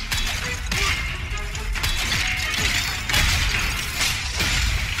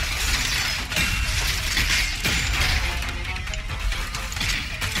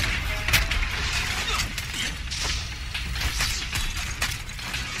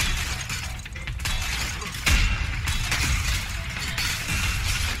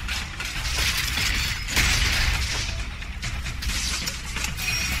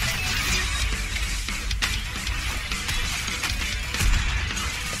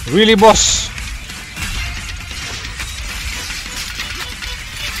 Really, boss?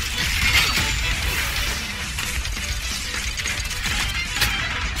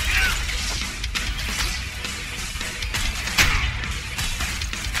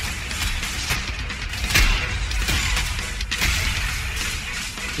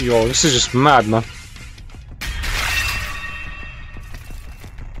 Yo, this is just mad, man.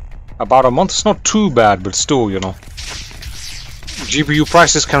 About a month, it's not too bad, but still, you know. GPU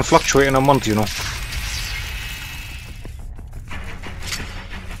prices can fluctuate in a month, you know.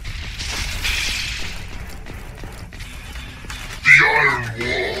 The Iron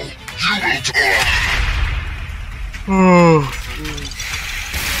Wall. You will die.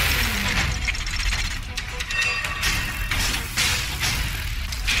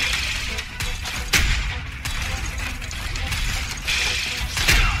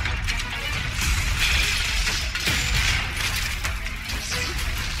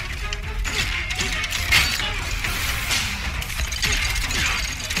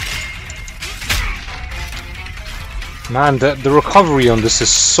 Man, the recovery on this is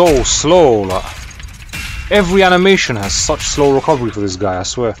so slow. Like, every animation has such slow recovery for this guy, I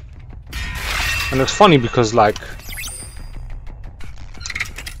swear. And it's funny because, like,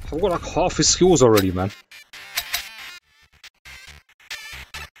 I've got like half his skills already, man.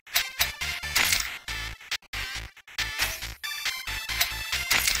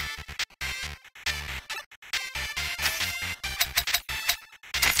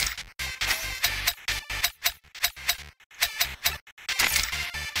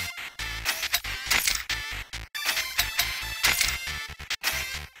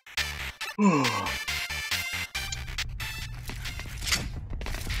 The Iron Wall.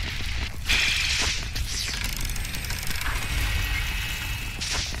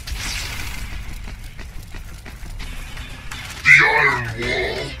 You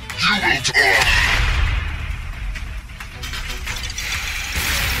will die.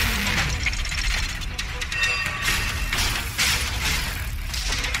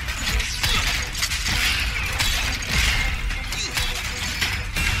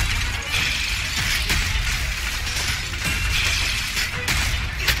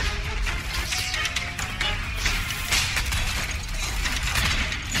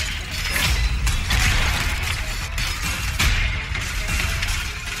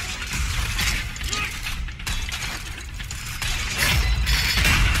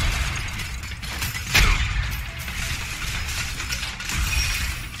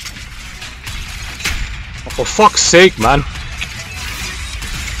 For fuck's sake, man.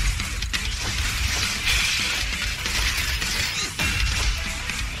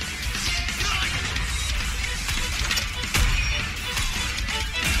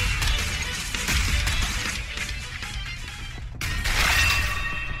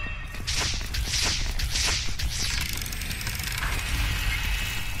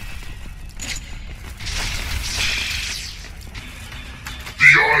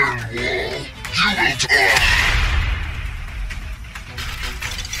 The Iron Wall. You will die.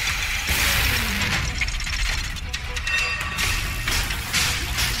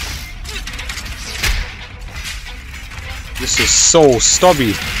 This is so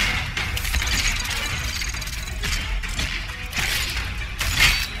stubby.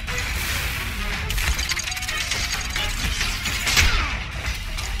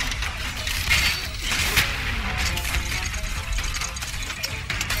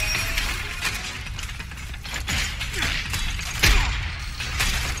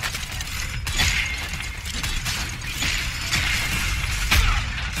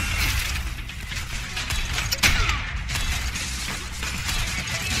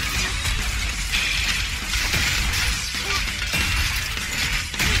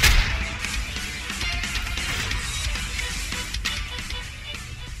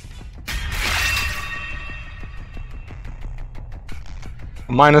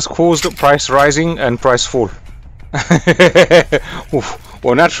 Minus caused price rising and price fall.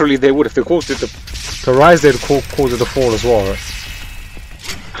 Well, naturally they would. If they caused it to rise, they'd cause it to fall as well, right?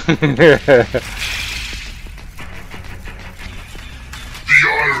 The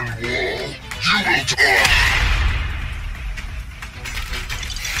Iron Wall. will die.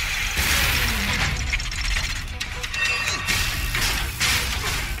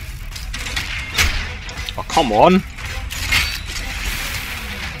 Oh, come on.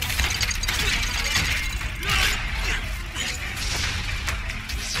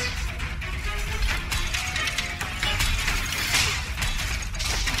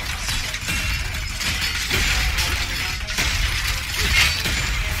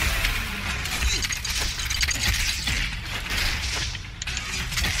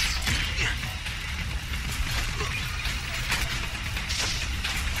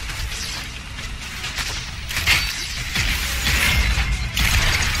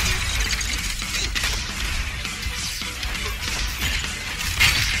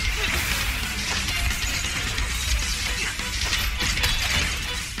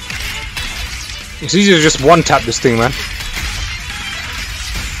 It's easy to just one-tap this thing, man.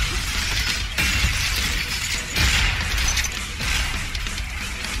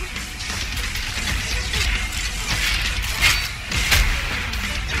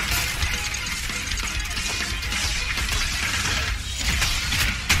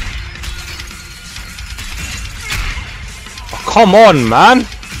 Oh, come on, man!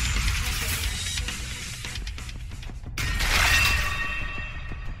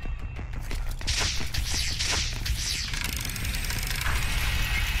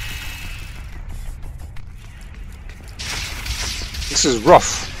 This is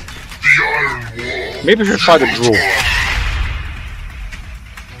rough. The iron wall. Maybe we should try the draw.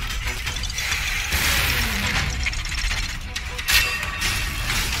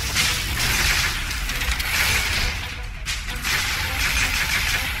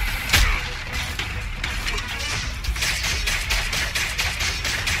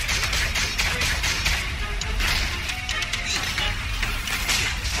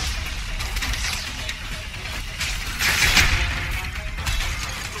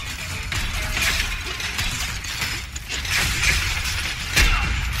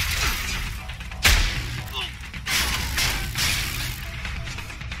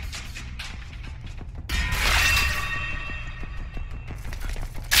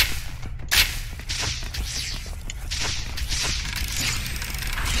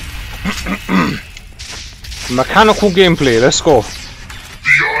 Mechanical gameplay, let's go. The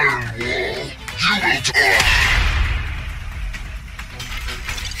iron wall. You will die.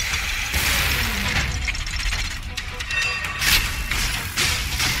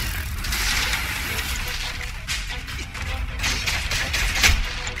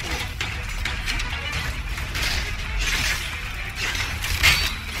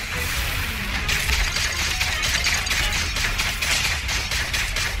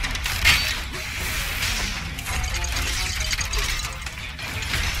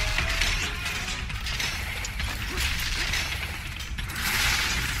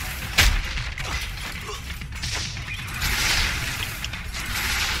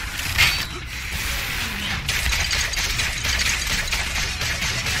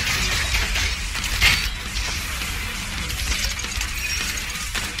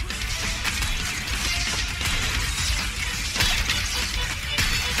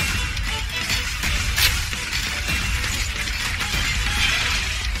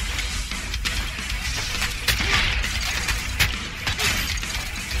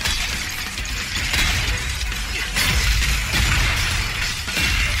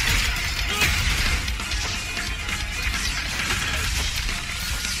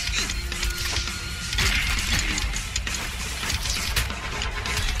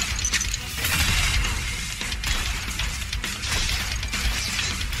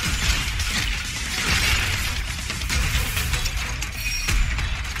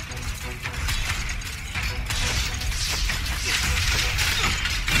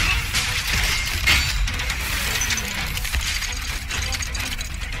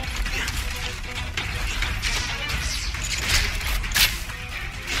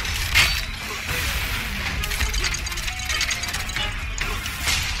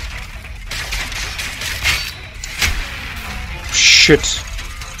 Shit.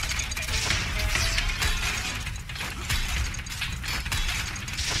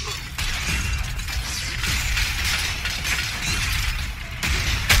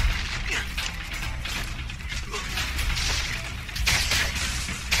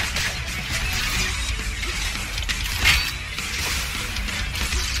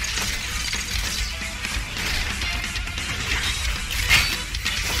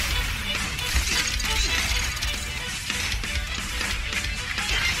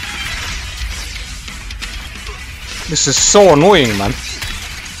 This is so annoying, man.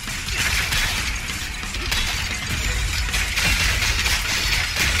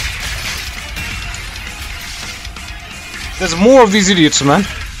 There's more of these idiots, man.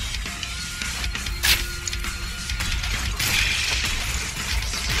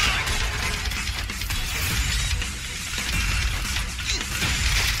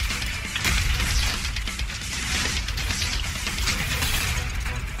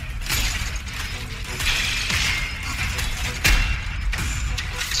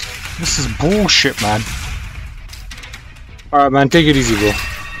 This is bullshit, man. Alright, man, take it easy, bro.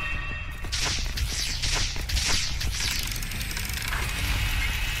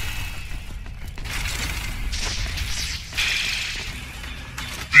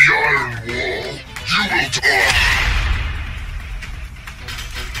 The Iron Wall. You will die.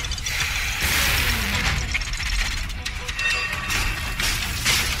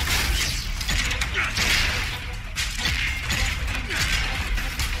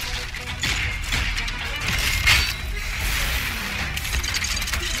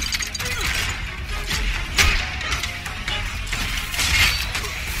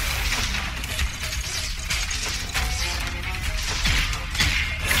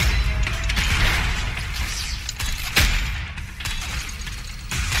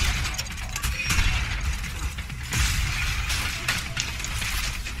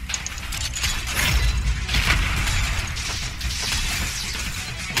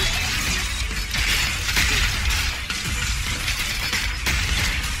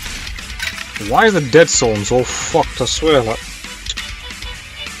 Why is the dead zone so fucked, I swear, like.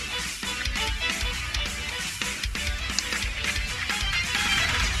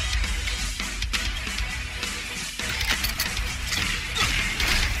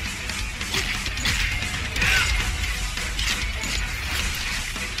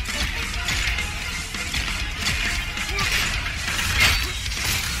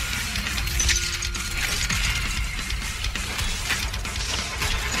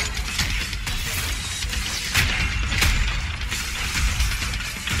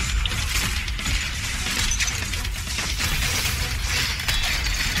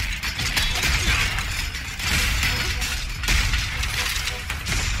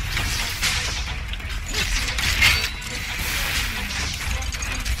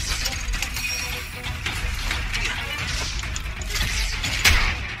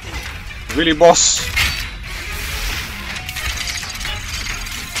 Really, boss?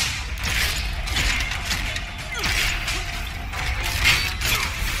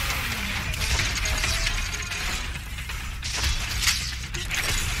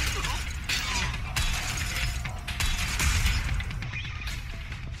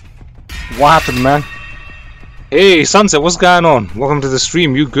 What happened, man? Hey, Sunset, what's going on? Welcome to the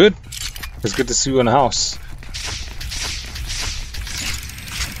stream. You good? It's good to see you in the house.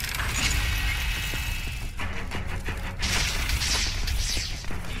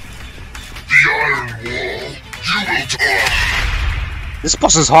 This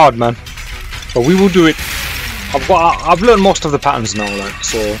boss is hard, man, but we will do it. I've learned most of the patterns now, like,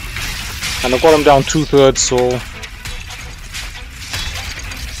 so, and I've got them down 2/3, so.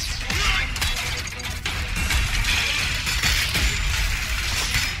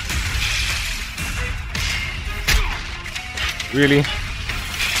 Really?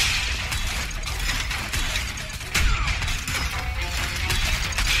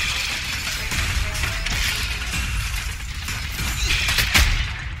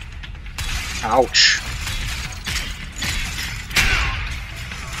 Ouch.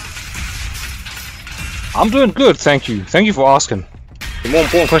 I'm doing good, thank you. Thank you for asking. The more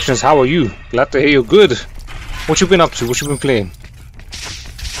important question is, how are you? Glad to hear you're good. What you been up to? What you been playing?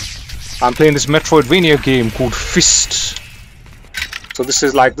 I'm playing this Metroidvania game called F.I.S.T. So this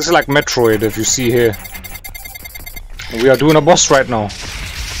is like Metroid, if you see here. And we are doing a boss right now.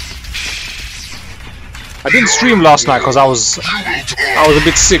 I didn't stream last night because I was a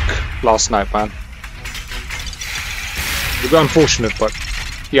bit sick last night, man. It's a bit unfortunate, but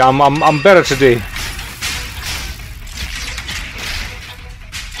yeah, I'm better today.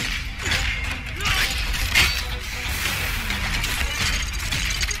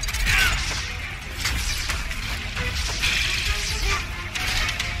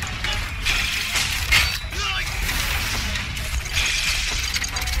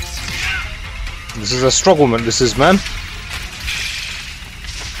 This is a struggle, man. This is, man.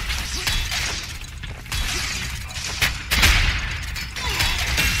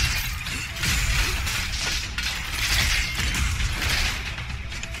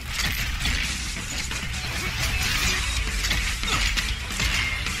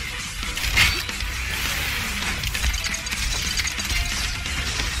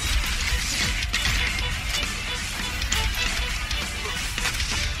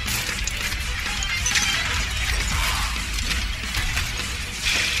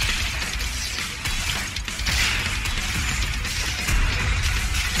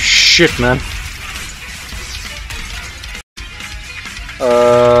 shit, man.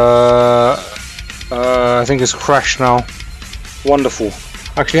 I think it's crashed now. Wonderful.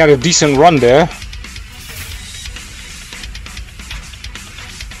 Actually had a decent run there.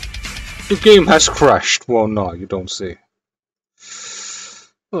 The game has crashed. Well, no, you don't say.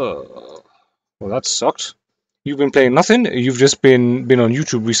 Well, that sucked. You've been playing nothing. You've just been on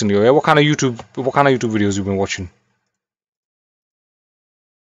YouTube recently. Yeah? What kind of YouTube videos you've been watching?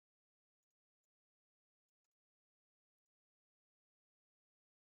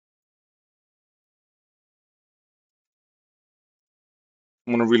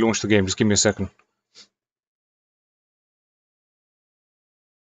 I'm gonna relaunch the game. Just give me a second.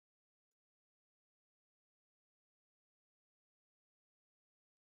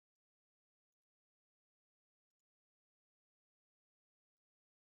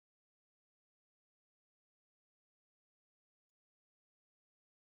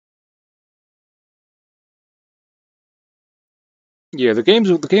 Yeah, the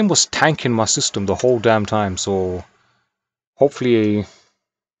game was tanking my system the whole damn time. So hopefully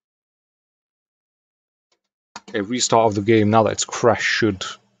a restart of the game now that it's crashed should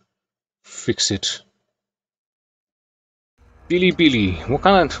fix it. Billy, what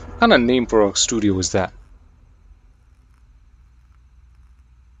kind of name for a studio is that?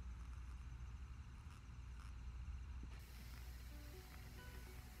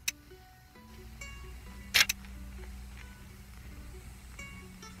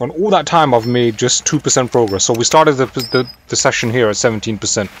 On all that time, I've made just 2% progress. So we started the session here at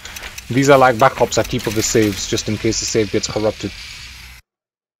 17%. These are like backups I keep of the saves, just in case the save gets corrupted.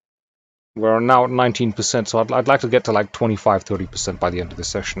 We're now at 19%, so I'd like to get to like 25-30% by the end of the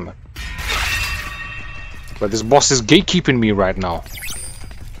session, man. But this boss is gatekeeping me right now.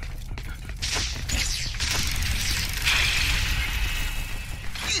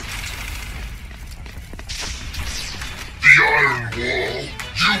 The Iron Wall.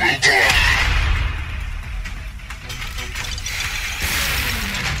 You will die.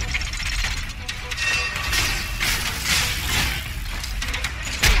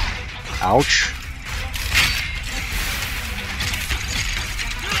 Ouch.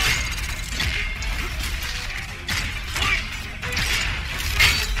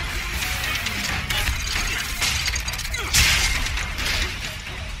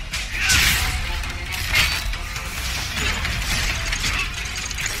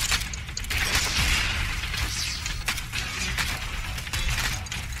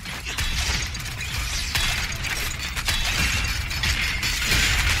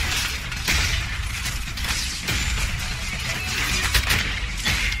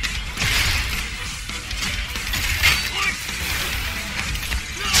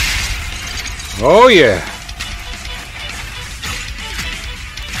 Oh yeah!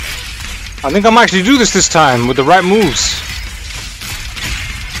 I think I might actually do this time with the right moves.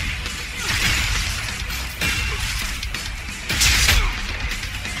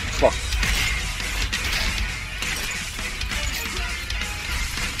 Fuck.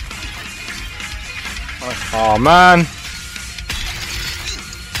 Oh man!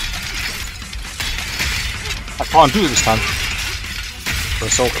 I can't do it this time. But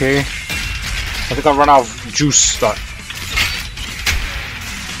it's okay. I think I run out of juice. That.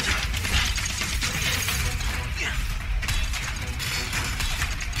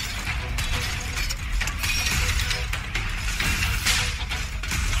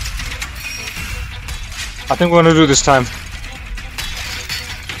 I think we're gonna do this time.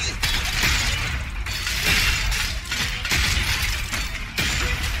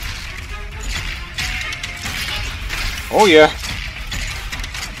 Oh yeah.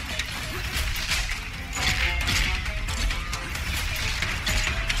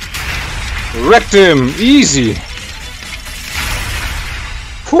 Wrecked him! Easy!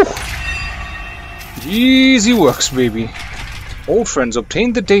 Whew! Easy works, baby. Old friends,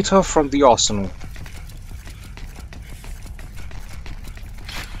 obtain the data from the arsenal.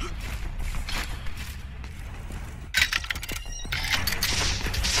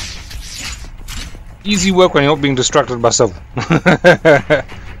 Easy work when you're not being distracted by stuff.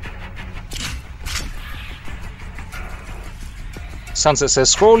 Sunset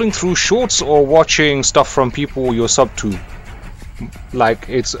says, scrolling through shorts or watching stuff from people you're sub to. Like,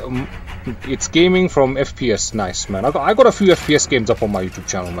 it's gaming from FPS. Nice, man. I got a few FPS games up on my YouTube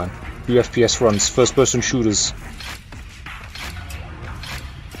channel, man. A few FPS runs, first-person shooters.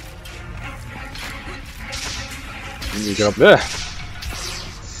 Let me get up there.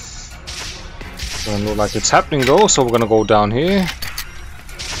 Doesn't look like it's happening though, so we're gonna go down here.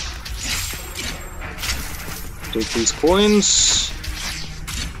 Take these coins.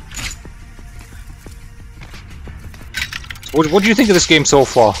 What do you think of this game so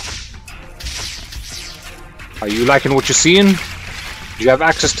far? Are you liking what you're seeing? Do you have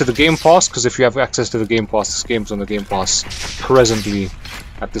access to the Game Pass? Because if you have access to the Game Pass, this game's on the Game Pass presently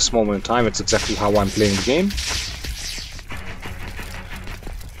at this moment in time. It's exactly how I'm playing the game.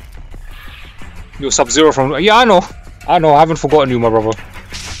 Yo, Sub-Zero from... Yeah, I know. I haven't forgotten you, my brother.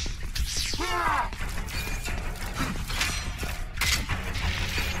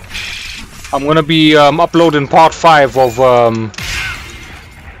 I'm gonna be uploading part 5 of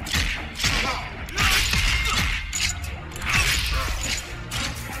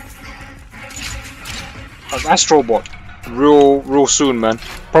Astrobot real soon, man.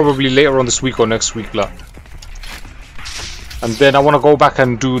 Probably later on this week or next week, like. And then I want to go back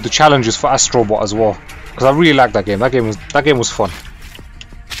and do the challenges for Astrobot as well, because I really like that game. That game was fun.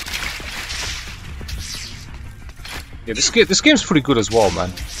 Yeah, this game's pretty good as well,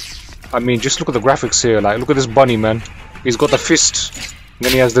 man. I mean, just look at the graphics here. Like, look at this bunny, man. He's got the fist, and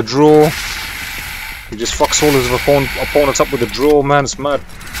then he has the draw. He just fucks all his opponents up with the draw, man. It's mad.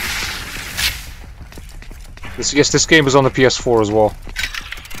 Yes, this game is on the PS4 as well.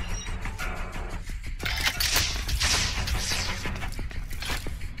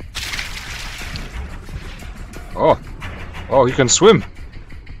 Oh, he can swim.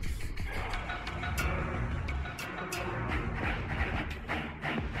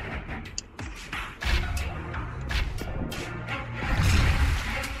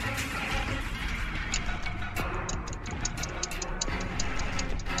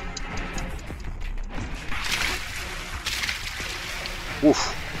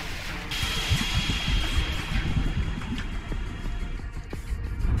 Oof.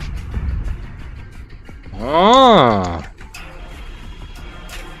 Ah.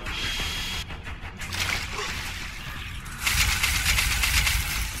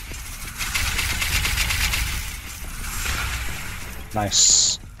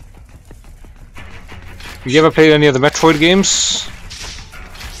 Nice. You ever played any of the Metroid games?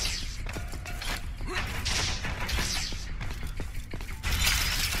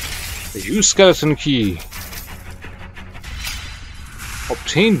 Use skeleton key.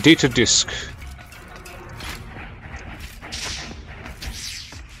 Obtain data disk.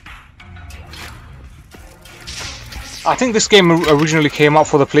 I think this game originally came out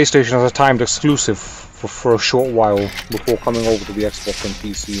for the PlayStation as a timed exclusive for a short while before coming over to the Xbox and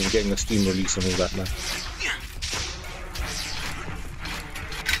PC and getting a Steam release and all that, man.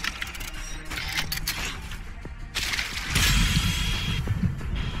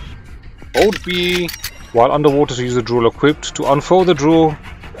 Hold B while underwater to use the drill equipped to unfold the drill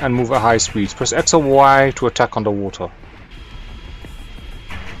and move at high speeds. Press X or Y to attack underwater.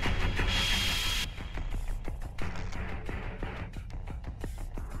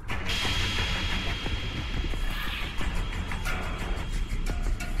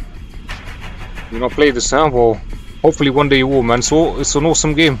 You not play this, huh? Well, hopefully one day you will, man. So it's an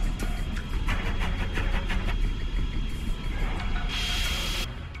awesome game.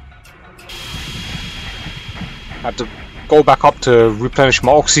 I had to go back up to replenish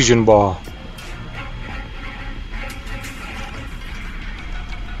my oxygen bar.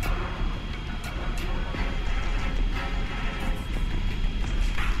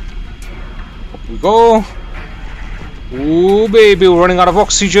 Up we go. Ooh, baby, we're running out of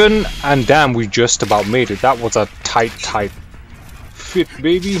oxygen. And damn, we just about made it. That was a tight fit,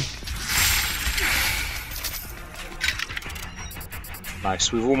 baby.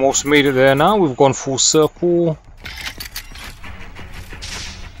 Nice, we've almost made it there now. We've gone full circle.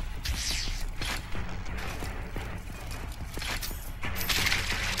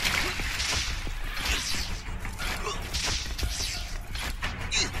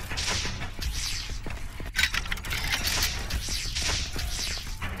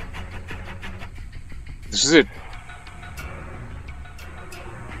 This is it.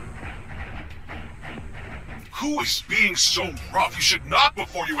 Who is being so rough? You should knock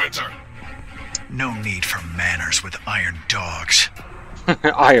before you enter. No need for manners with iron dogs.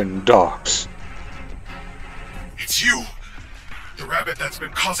 Iron dogs. It's you, the rabbit that's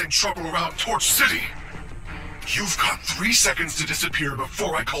been causing trouble around Torch City. You've got 3 seconds to disappear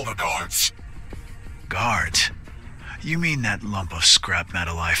before I call the guards. Guards? You mean that lump of scrap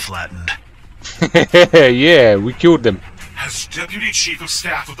metal I flattened? Yeah, we killed them. As Deputy Chief of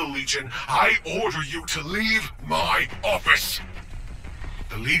Staff of the Legion, I order you to leave my office.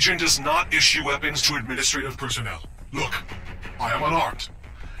 The Legion does not issue weapons to administrative personnel. Look, I am unarmed.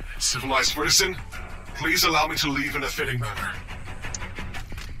 Civilized citizen, please allow me to leave in a fitting manner.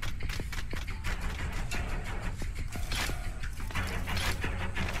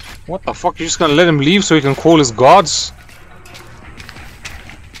 What the fuck? You're just gonna let him leave so he can call his guards?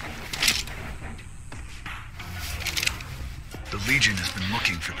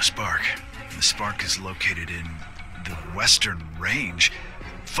 located in the Western Range.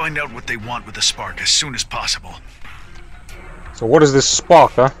 Find out what they want with the spark as soon as possible. So what is this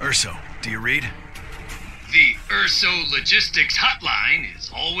spark, huh? Urso, do you read? The Urso Logistics Hotline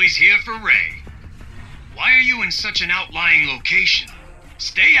is always here for Ray. Why are you in such an outlying location?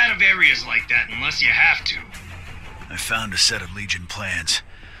 Stay out of areas like that unless you have to. I found a set of Legion plans.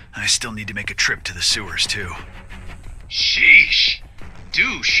 I still need to make a trip to the sewers, too. Sheesh.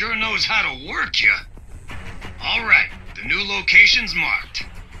 Dude sure knows how to work ya. Alright, the new location's marked.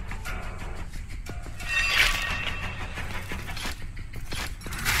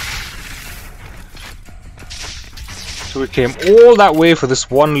 So we came all that way for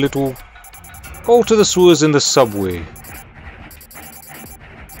this one little... Go to the sewers in the subway.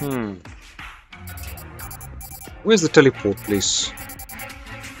 Where's the teleport place?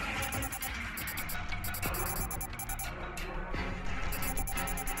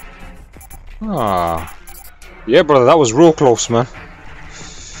 Ah. Yeah, brother, that was real close, man.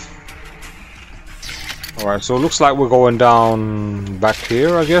 Alright, so it looks like we're going down back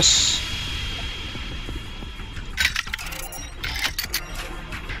here, I guess.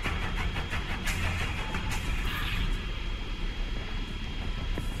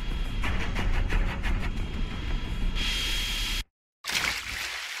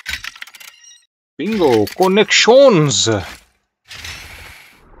 Bingo! Connections!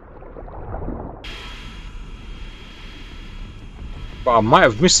 But I might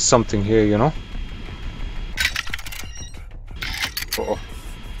have missed something here, you know? Uh-oh.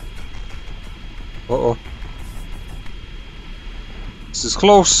 Uh-oh. This is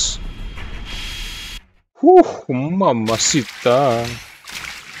close! Whew! Mamacita!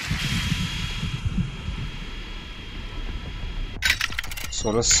 So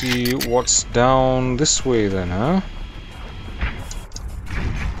let's see what's down this way then, huh?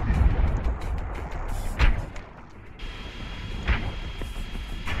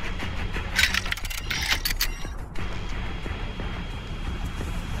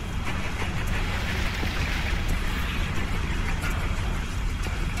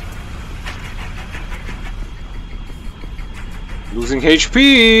 Losing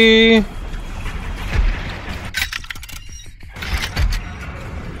HP!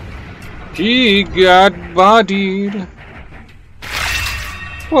 He got bodied.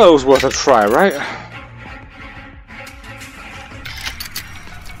 Well, it was worth a try, right?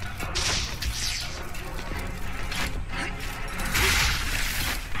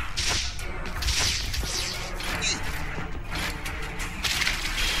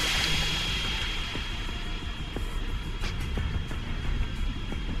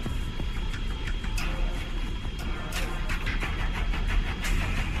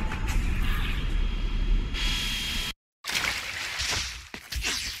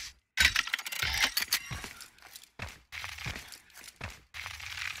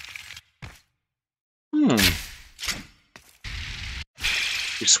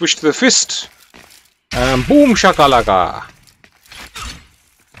 We switch to the fist. And boom shakalaka.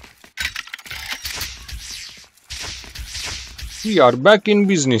 We are back in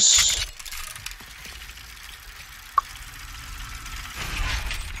business.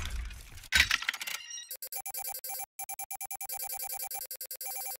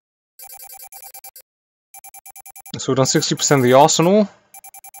 So we've done 60% of the arsenal.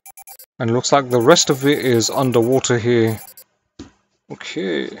 And it looks like the rest of it is underwater here.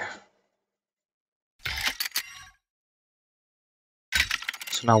 Okay.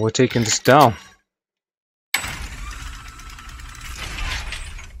 So now we're taking this down.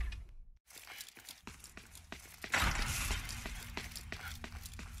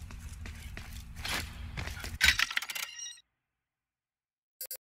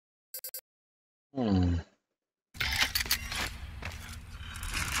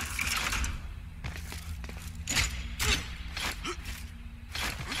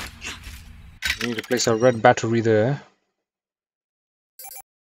 We need to place a red battery there.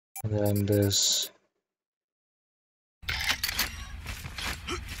 And then there's...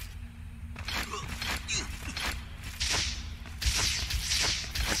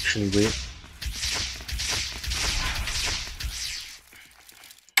 Actually, wait.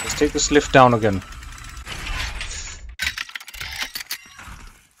 Let's take this lift down again.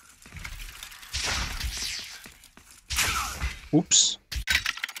 Oops.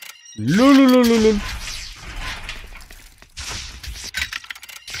 Lululululul.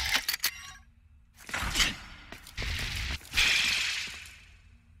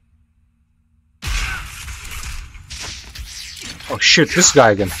 Oh shit, this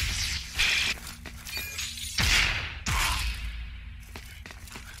guy again.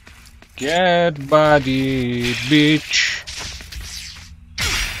 Get bodied, bitch.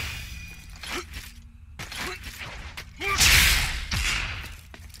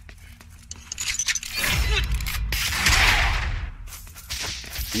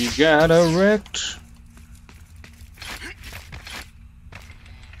 You got wrecked.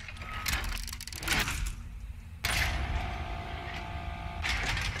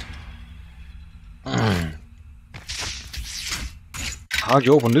 How'd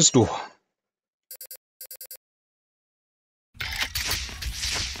you open this door?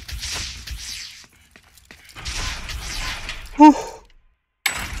 Whew.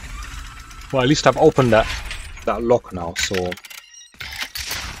 Well, at least I've opened that lock now, so.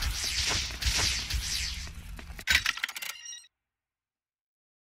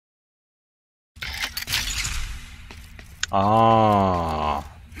 Ah,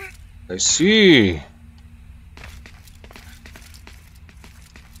 I see.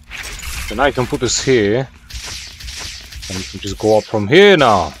 So now I can put this here, and you can just go up from here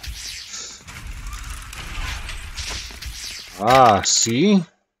now. Ah, see?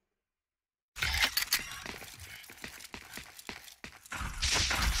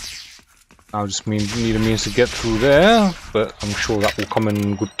 I just need a means to get through there, but I'm sure that will come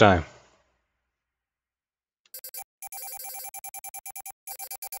in good time.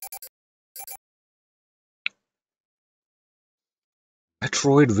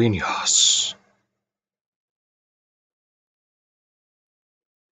 Metroidvanias.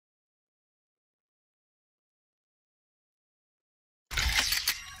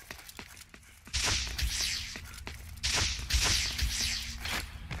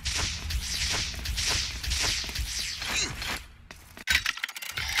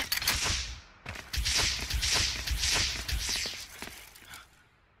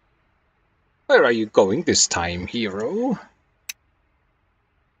 Where are you going this time, hero?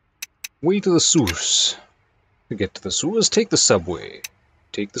 Way to the sewers. To get to the sewers, take the subway.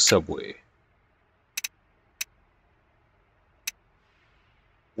 Take the subway.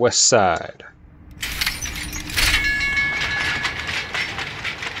 West side.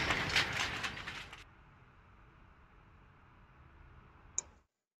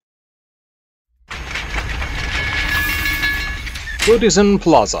 Goodison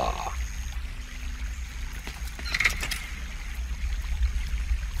Plaza.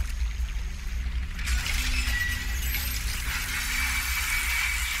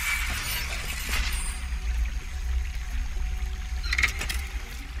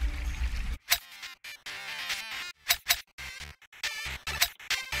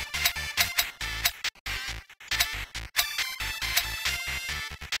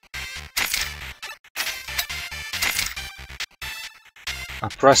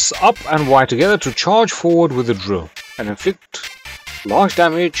 Press up and Y together to charge forward with the drill and inflict large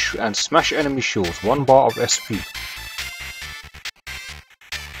damage and smash enemy shields. 1 bar of SP.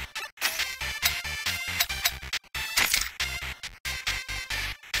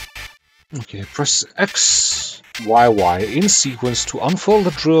 Okay, press X, Y, Y in sequence to unfurl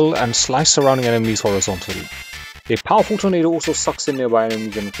the drill and slice surrounding enemies horizontally. A powerful tornado also sucks in nearby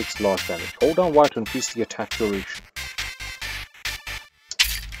enemies and inflicts large damage. Hold down Y to increase the attack duration.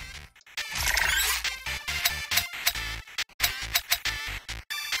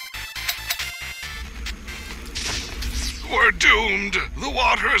 We're doomed. The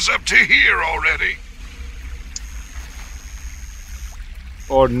water is up to here already.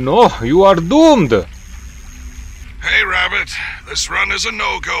 Oh no, you are doomed! Hey, Rabbit. This run is a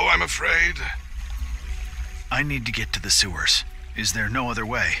no-go, I'm afraid. I need to get to the sewers. Is there no other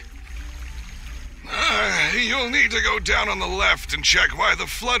way? You'll need to go down on the left and check why the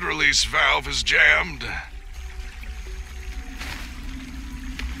flood release valve is jammed.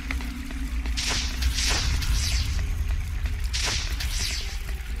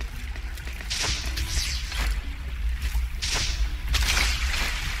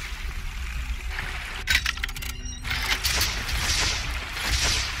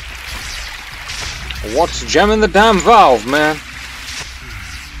 What's jamming the damn valve, man?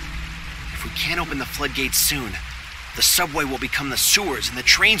 If we can't open the floodgates soon, the subway will become the sewers and the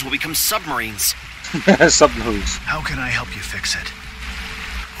trains will become submarines. Submarines. How can I help you fix it?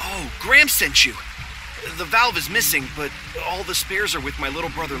 Oh, Graham sent you. The valve is missing, but all the spares are with my little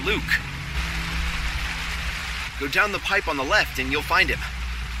brother Luke. Go down the pipe on the left and you'll find him.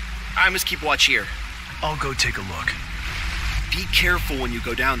 I must keep watch here. I'll go take a look. Be careful when you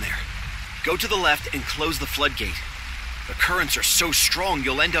go down there. Go to the left and close the floodgate. The currents are so strong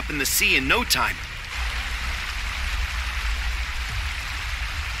you'll end up in the sea in no time.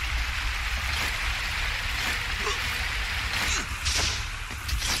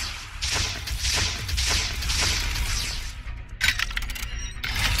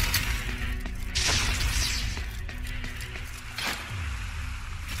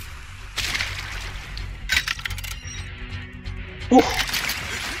 Ooh.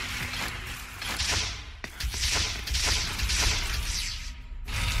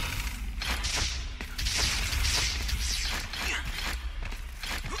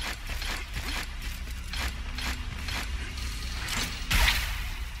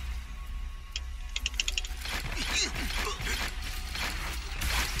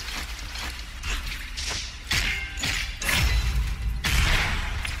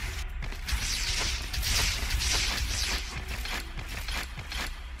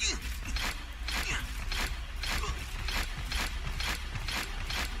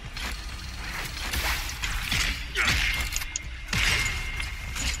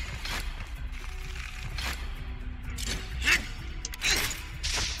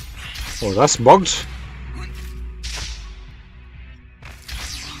 Oh, that's bugged.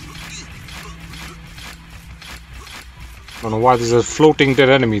 I don't know why there's a floating dead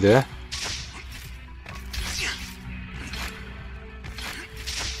enemy there.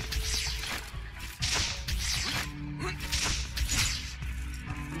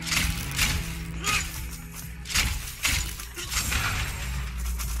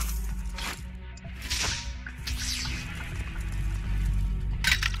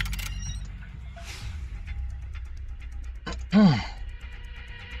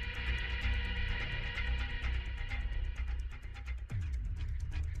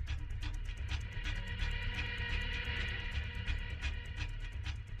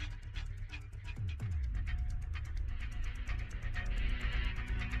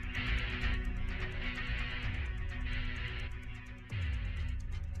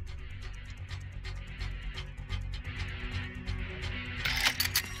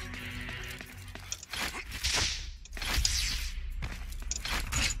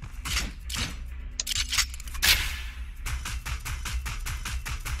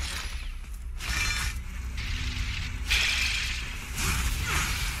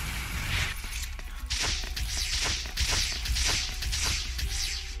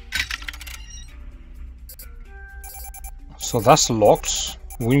 So that's locked.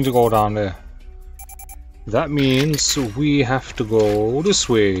 We need to go down there. That means we have to go this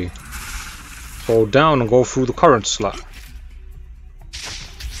way. Go down and go through the current slot.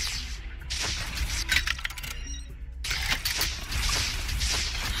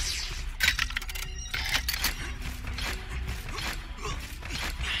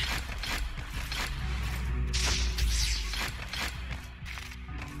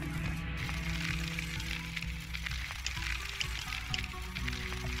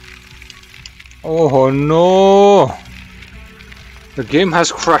 Oh no! The game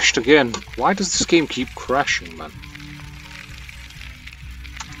has crashed again. Why does this game keep crashing, man?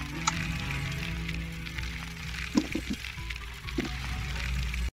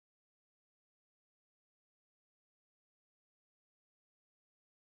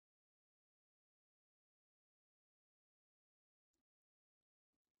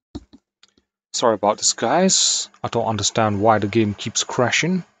 Sorry about this, guys. I don't understand why the game keeps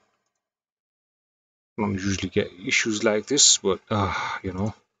crashing. I don't usually get issues like this, but you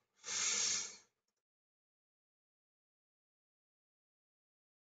know.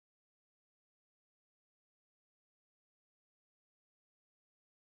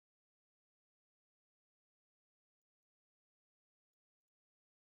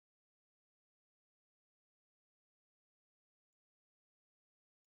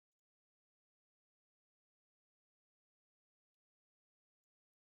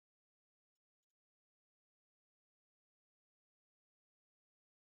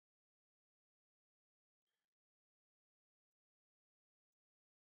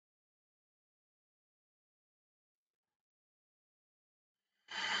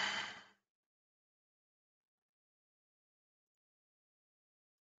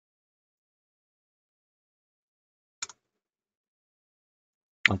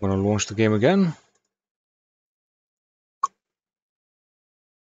 I'm gonna launch the game again.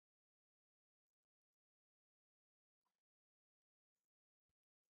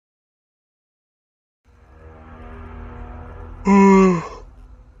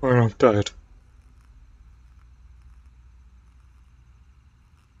 I'm tired.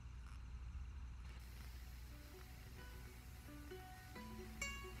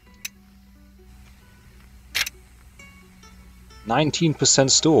 %,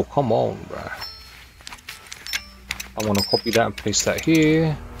 still. Come on, bruh. I want to copy that and paste that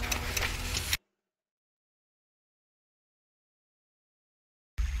here.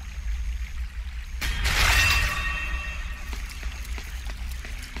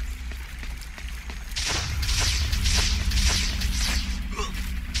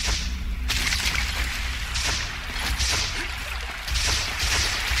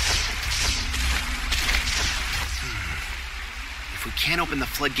 can't open the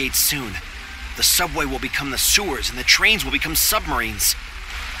floodgates soon, the subway will become the sewers and the trains will become submarines.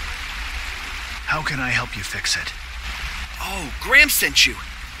 How can I help you fix it? Oh, Graham sent you.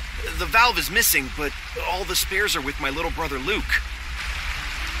 The valve is missing, but all the spares are with my little brother Luke.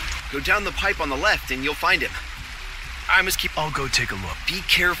 Go down the pipe on the left and you'll find him. I must keep... I'll go take a look. Be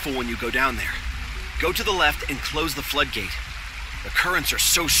careful when you go down there. Go to the left and close the floodgate. The currents are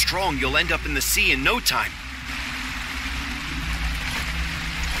so strong you'll end up in the sea in no time.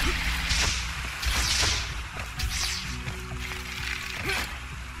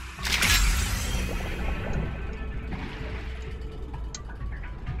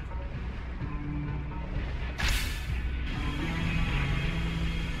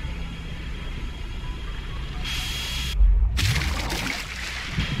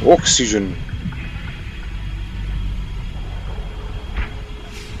 Oxygen.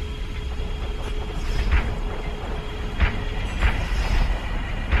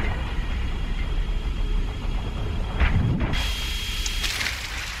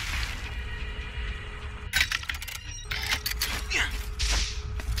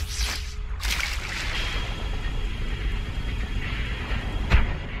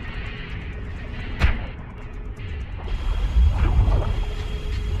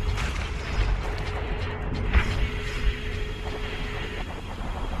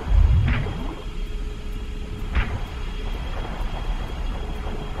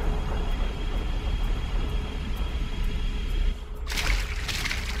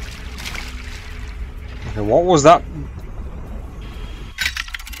 Okay, what was that?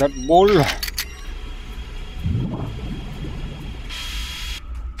 That bull?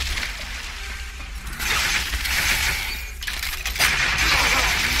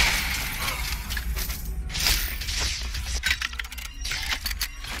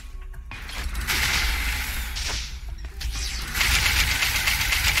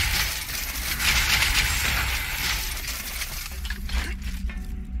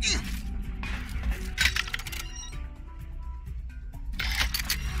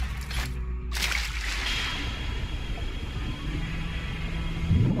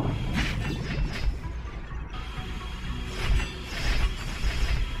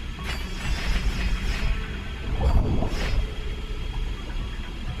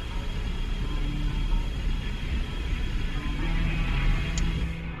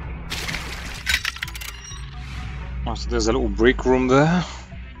 Oh, so there's a little break room there.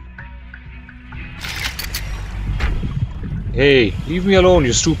 Hey, leave me alone,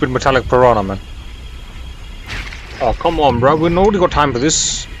 you stupid metallic piranha, man. Oh, come on, bro. We've already got time for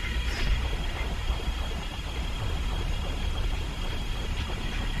this.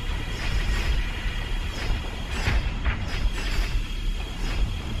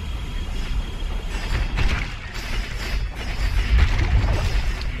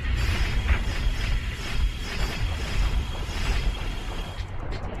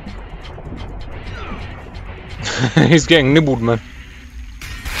 He's getting nibbled, man.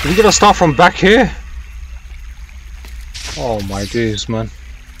 We gotta start from back here? Oh my days, man.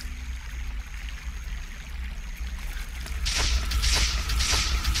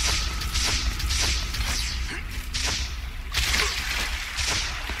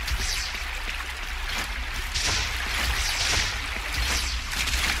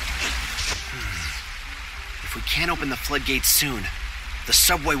 If we can't open the floodgates soon, the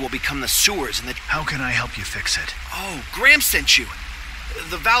subway will become the sewers and the... How can I help you fix it? Oh, Graham sent you.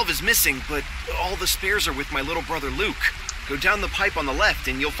 The valve is missing, but all the spares are with my little brother Luke. Go down the pipe on the left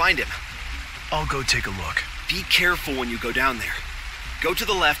and you'll find him. I'll go take a look. Be careful when you go down there. Go to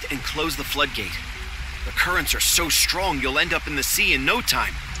the left and close the floodgate. The currents are so strong you'll end up in the sea in no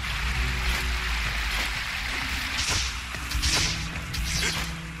time.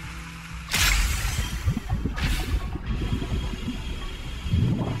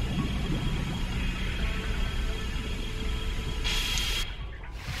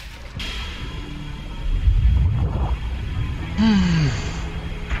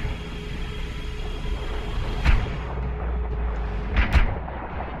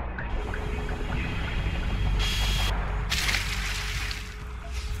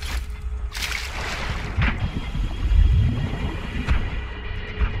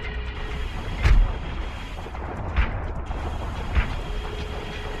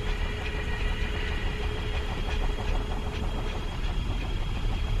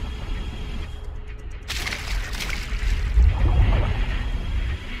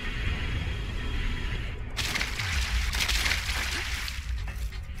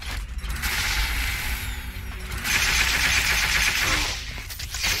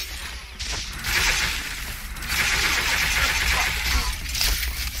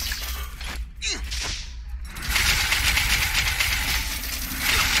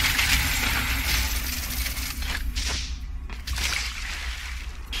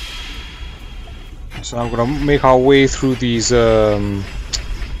 So I'm gonna make our way through these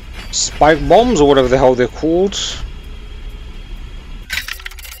spike bombs or whatever the hell they're called.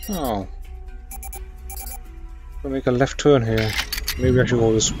 Oh. I'll make a left turn here. Maybe I should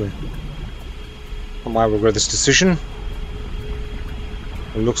go this way. I might regret this decision.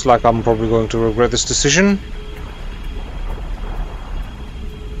 It looks like I'm probably going to regret this decision.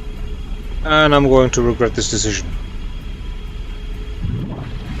 And I'm going to regret this decision.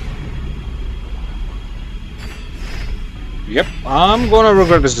 Yep, I'm gonna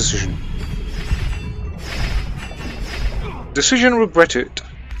regret this decision. Decision regretted.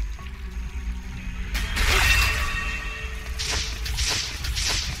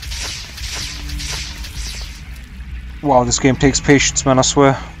 Wow, this game takes patience, man, I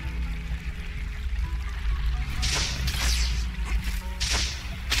swear.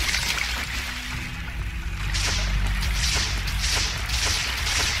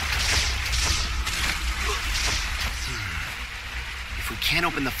 If we can't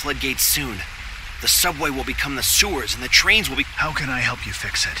open the floodgates soon, the subway will become the sewers and the trains will be... How can I help you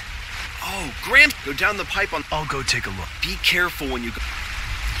fix it? Oh, Gramps, go down the pipe on... I'll go take a look. Be careful when you go...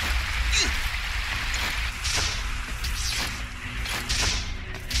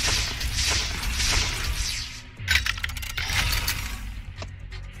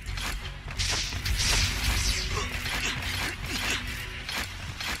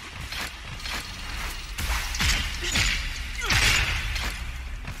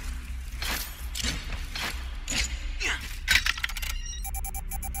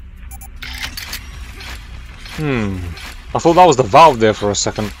 I thought that was the valve there for a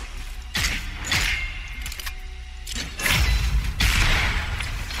second.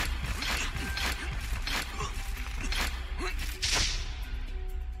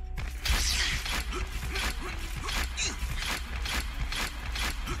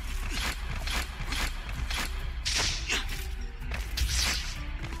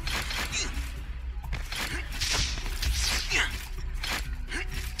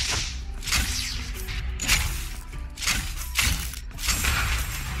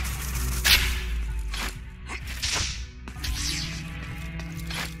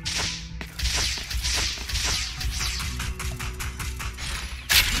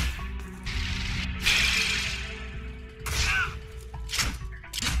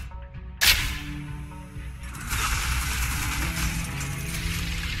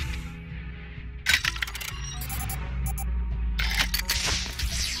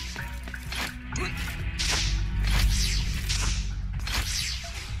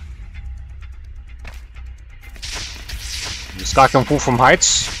 This guy can fall from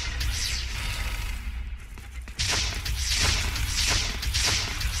heights.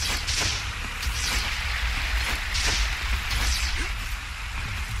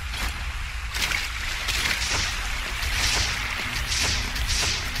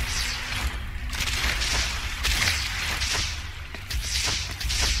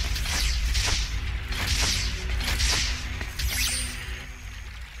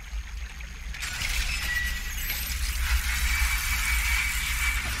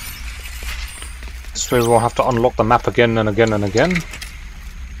 This way we'll have to unlock the map again and again and again.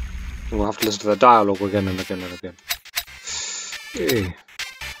 We'll have to listen to the dialogue again and again and again. Hey.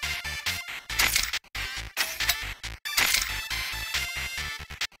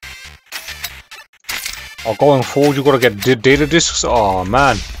 Oh, going forward you gotta get data discs? Oh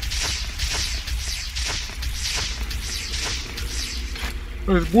man.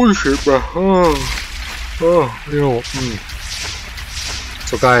 That's bullshit, bro. Oh, you know.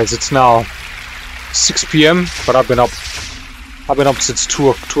 So guys, it's now 6 PM, but I've been up since 2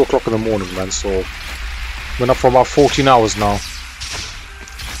 o'clock in the morning, man, so I've been up for about 14 hours now.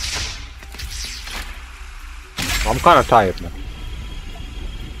 I'm kinda tired, man.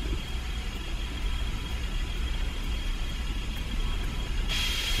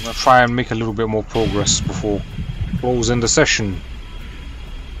 I'm gonna try and make a little bit more progress before closing the session.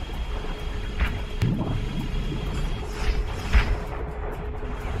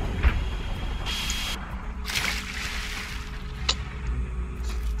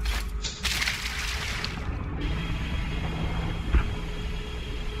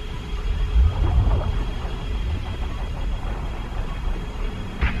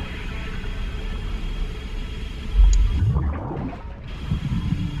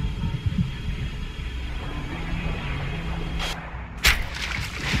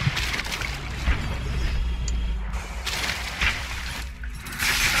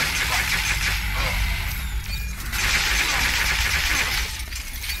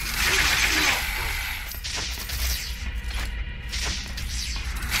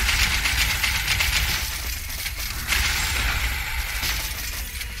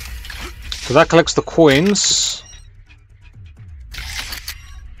 So that collects the coins.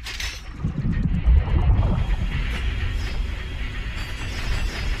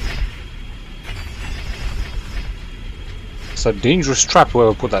 It's a dangerous trap,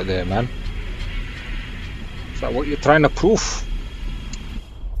 whoever put that there, man. Is that what you're trying to prove?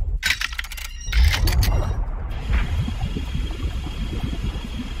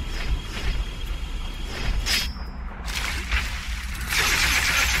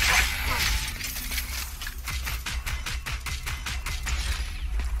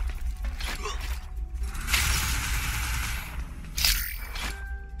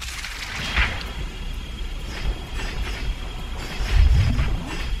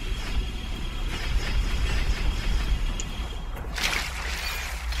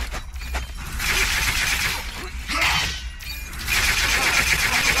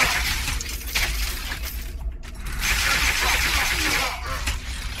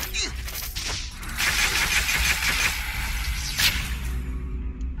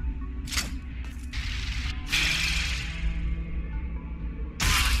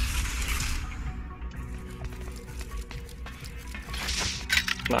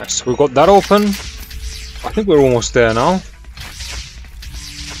 Nice, we got that open. I think we're almost there now.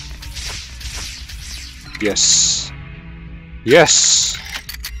 Yes. Yes!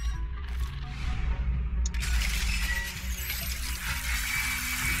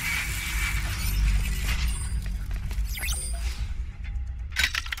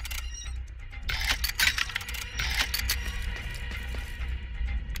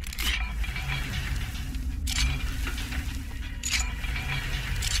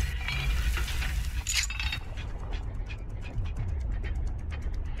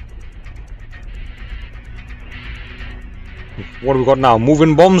 What do we got now?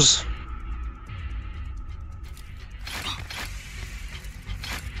 Moving bombs?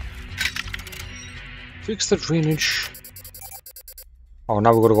 Fix the drainage. Oh,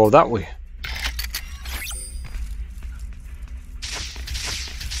 now we gotta go that way.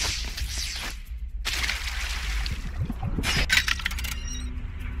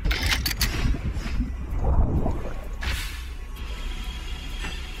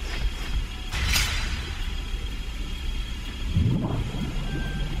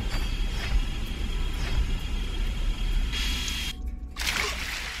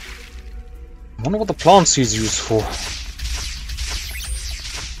 I wonder what the plant seeds used for.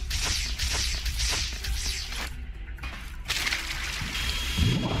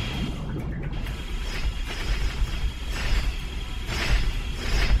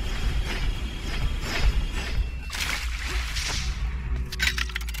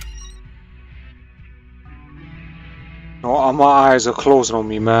 No, my eyes are closing on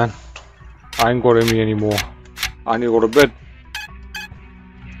me, man. I ain't got any anymore. I need to go to bed.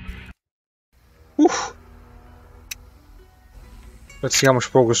 Oof. Let's see how much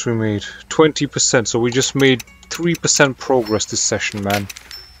progress we made. 20%, so we just made 3% progress this session, man.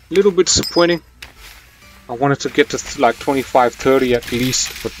 A little bit disappointing. I wanted to get to like 25, 30 at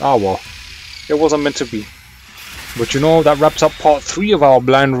least, but ah well. It wasn't meant to be. But you know, that wraps up part 3 of our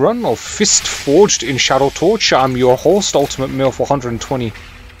blind run of F.I.S.T Forged in Shadow Torch. I'm your host, Ultimate Male 420,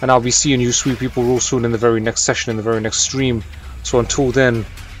 and I'll be seeing you sweet people real soon in the very next session, in the very next stream. So until then,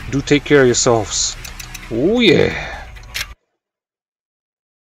 do take care of yourselves. Oh yeah.